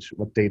 Keelie,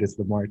 what date is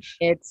the March?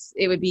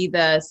 It would be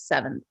the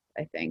 7th,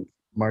 I think.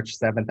 March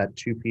 7th at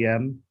 2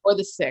 p.m. Or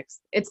the 6th.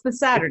 It's the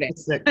Saturday.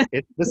 It's the 6th.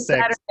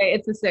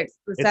 It's the 6th.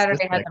 The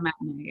Saturday has the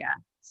matinee, yeah.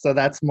 So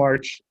that's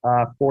March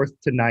 4th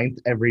to 9th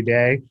every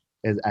day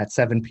is at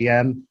 7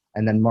 p.m.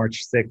 And then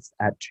March 6th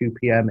at 2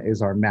 p.m.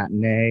 is our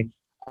matinee.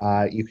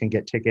 You can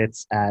get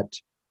tickets at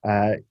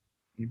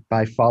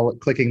by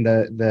clicking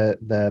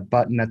the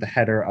button at the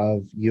header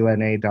of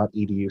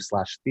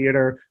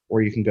una.edu/theater,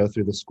 or you can go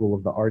through the School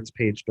of the Arts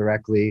page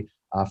directly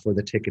for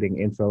the ticketing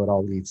info. It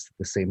all leads to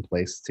the same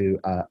place.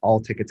 All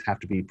tickets have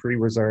to be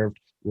pre-reserved.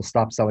 We'll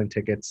stop selling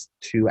tickets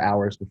 2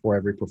 hours before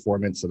every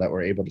performance so that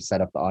we're able to set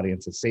up the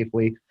audiences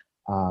safely.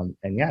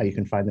 And yeah, you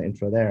can find the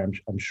info there.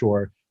 I'm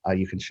sure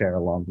you can share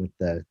along with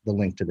the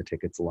link to the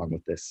tickets along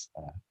with this,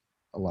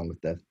 along with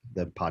the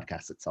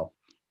podcast itself.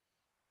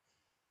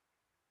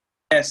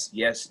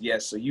 Yes.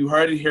 So you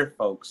heard it here,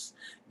 folks.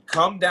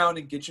 Come down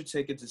and get your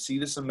ticket to see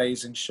this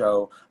amazing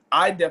show.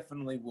 I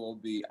definitely will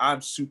be.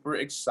 I'm super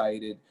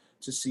excited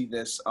to see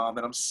this. And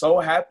I'm so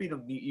happy to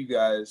meet you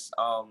guys.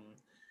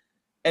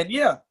 And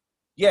yeah,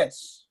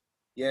 yes.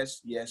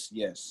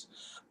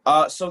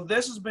 So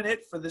this has been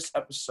it for this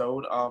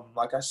episode.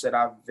 Like I said,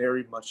 I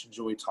very much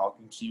enjoyed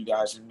talking to you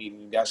guys and meeting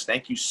you guys.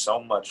 Thank you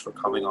so much for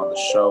coming on the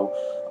show.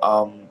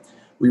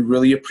 We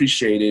really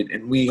appreciate it,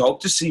 and we hope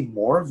to see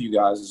more of you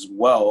guys as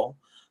well.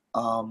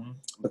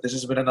 But this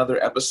has been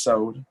another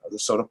episode of the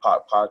SOTA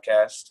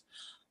Podcast.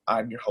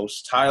 I'm your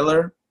host,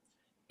 Tyler,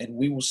 and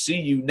we will see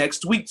you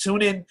next week.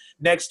 Tune in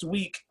next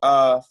week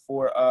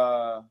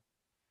for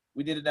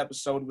we did an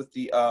episode with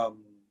the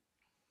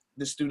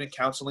student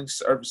counseling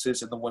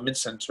services in the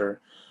Women's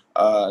Center.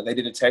 They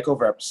did a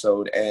takeover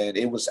episode, and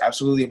it was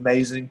absolutely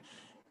amazing.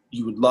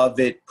 You would love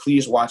it.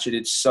 Please watch it.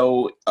 It's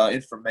so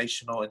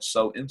informational and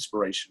so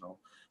inspirational.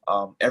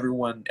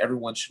 Everyone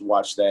should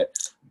watch that.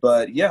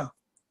 But yeah,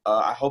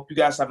 I hope you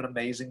guys have an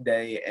amazing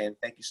day, and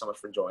thank you so much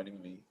for joining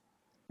me.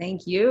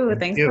 Thank you.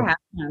 Thanks for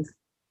having us.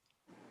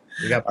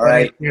 We got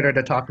plenty of theater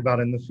to talk about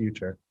in the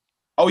future.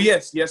 Oh,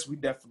 yes, we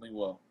definitely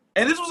will.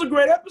 And this was a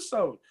great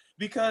episode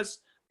because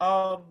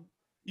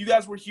you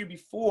guys were here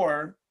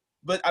before,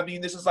 but I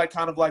mean, this is like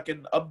kind of like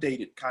an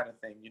updated kind of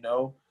thing, you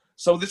know?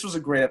 So this was a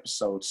great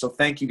episode. So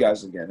thank you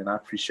guys again, and I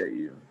appreciate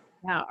you.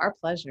 Yeah, our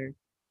pleasure.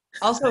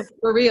 Also,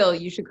 for real,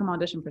 you should come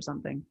audition for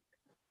something.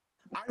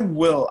 I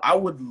will. I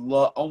would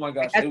love. Oh my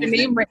gosh! I got your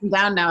name written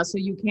down now, so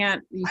you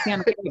can't. You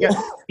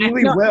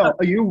will.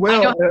 You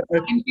will.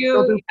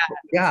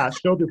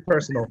 She'll do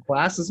personal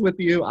classes with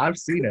you. I've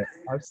seen it.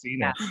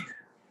 Yeah.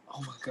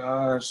 Oh my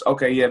gosh.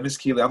 Okay, yeah, Miss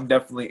Keelie, I'm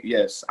definitely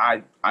yes.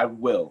 I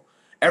will.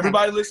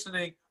 Everybody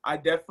listening, I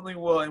definitely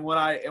will. And when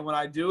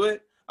I do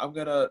it, I'm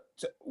gonna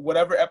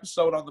whatever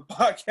episode on the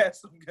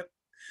podcast,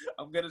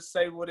 I'm gonna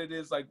say what it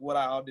is, like what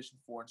I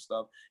auditioned for and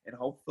stuff, and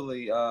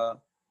hopefully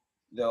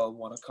they'll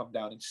want to come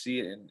down and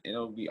see it, and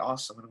it'll be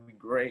awesome. It'll be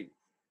great.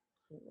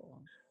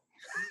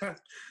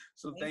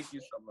 So thank you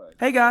so much.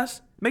 Hey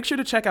guys, make sure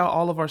to check out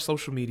all of our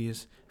social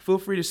medias. Feel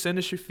free to send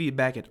us your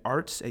feedback at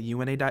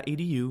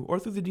arts@una.edu or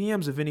through the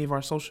DMs of any of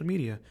our social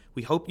media.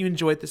 We hope you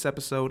enjoyed this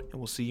episode, and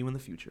we'll see you in the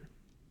future.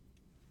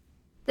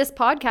 This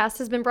podcast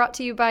has been brought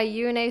to you by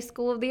UNA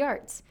School of the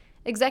Arts.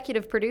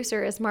 Executive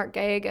producer is Mark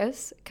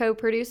Gallegos,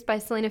 co-produced by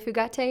Selena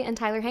Fugate and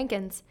Tyler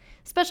Hankins.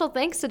 Special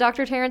thanks to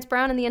Dr. Terrence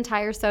Brown and the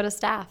entire SOTA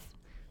staff.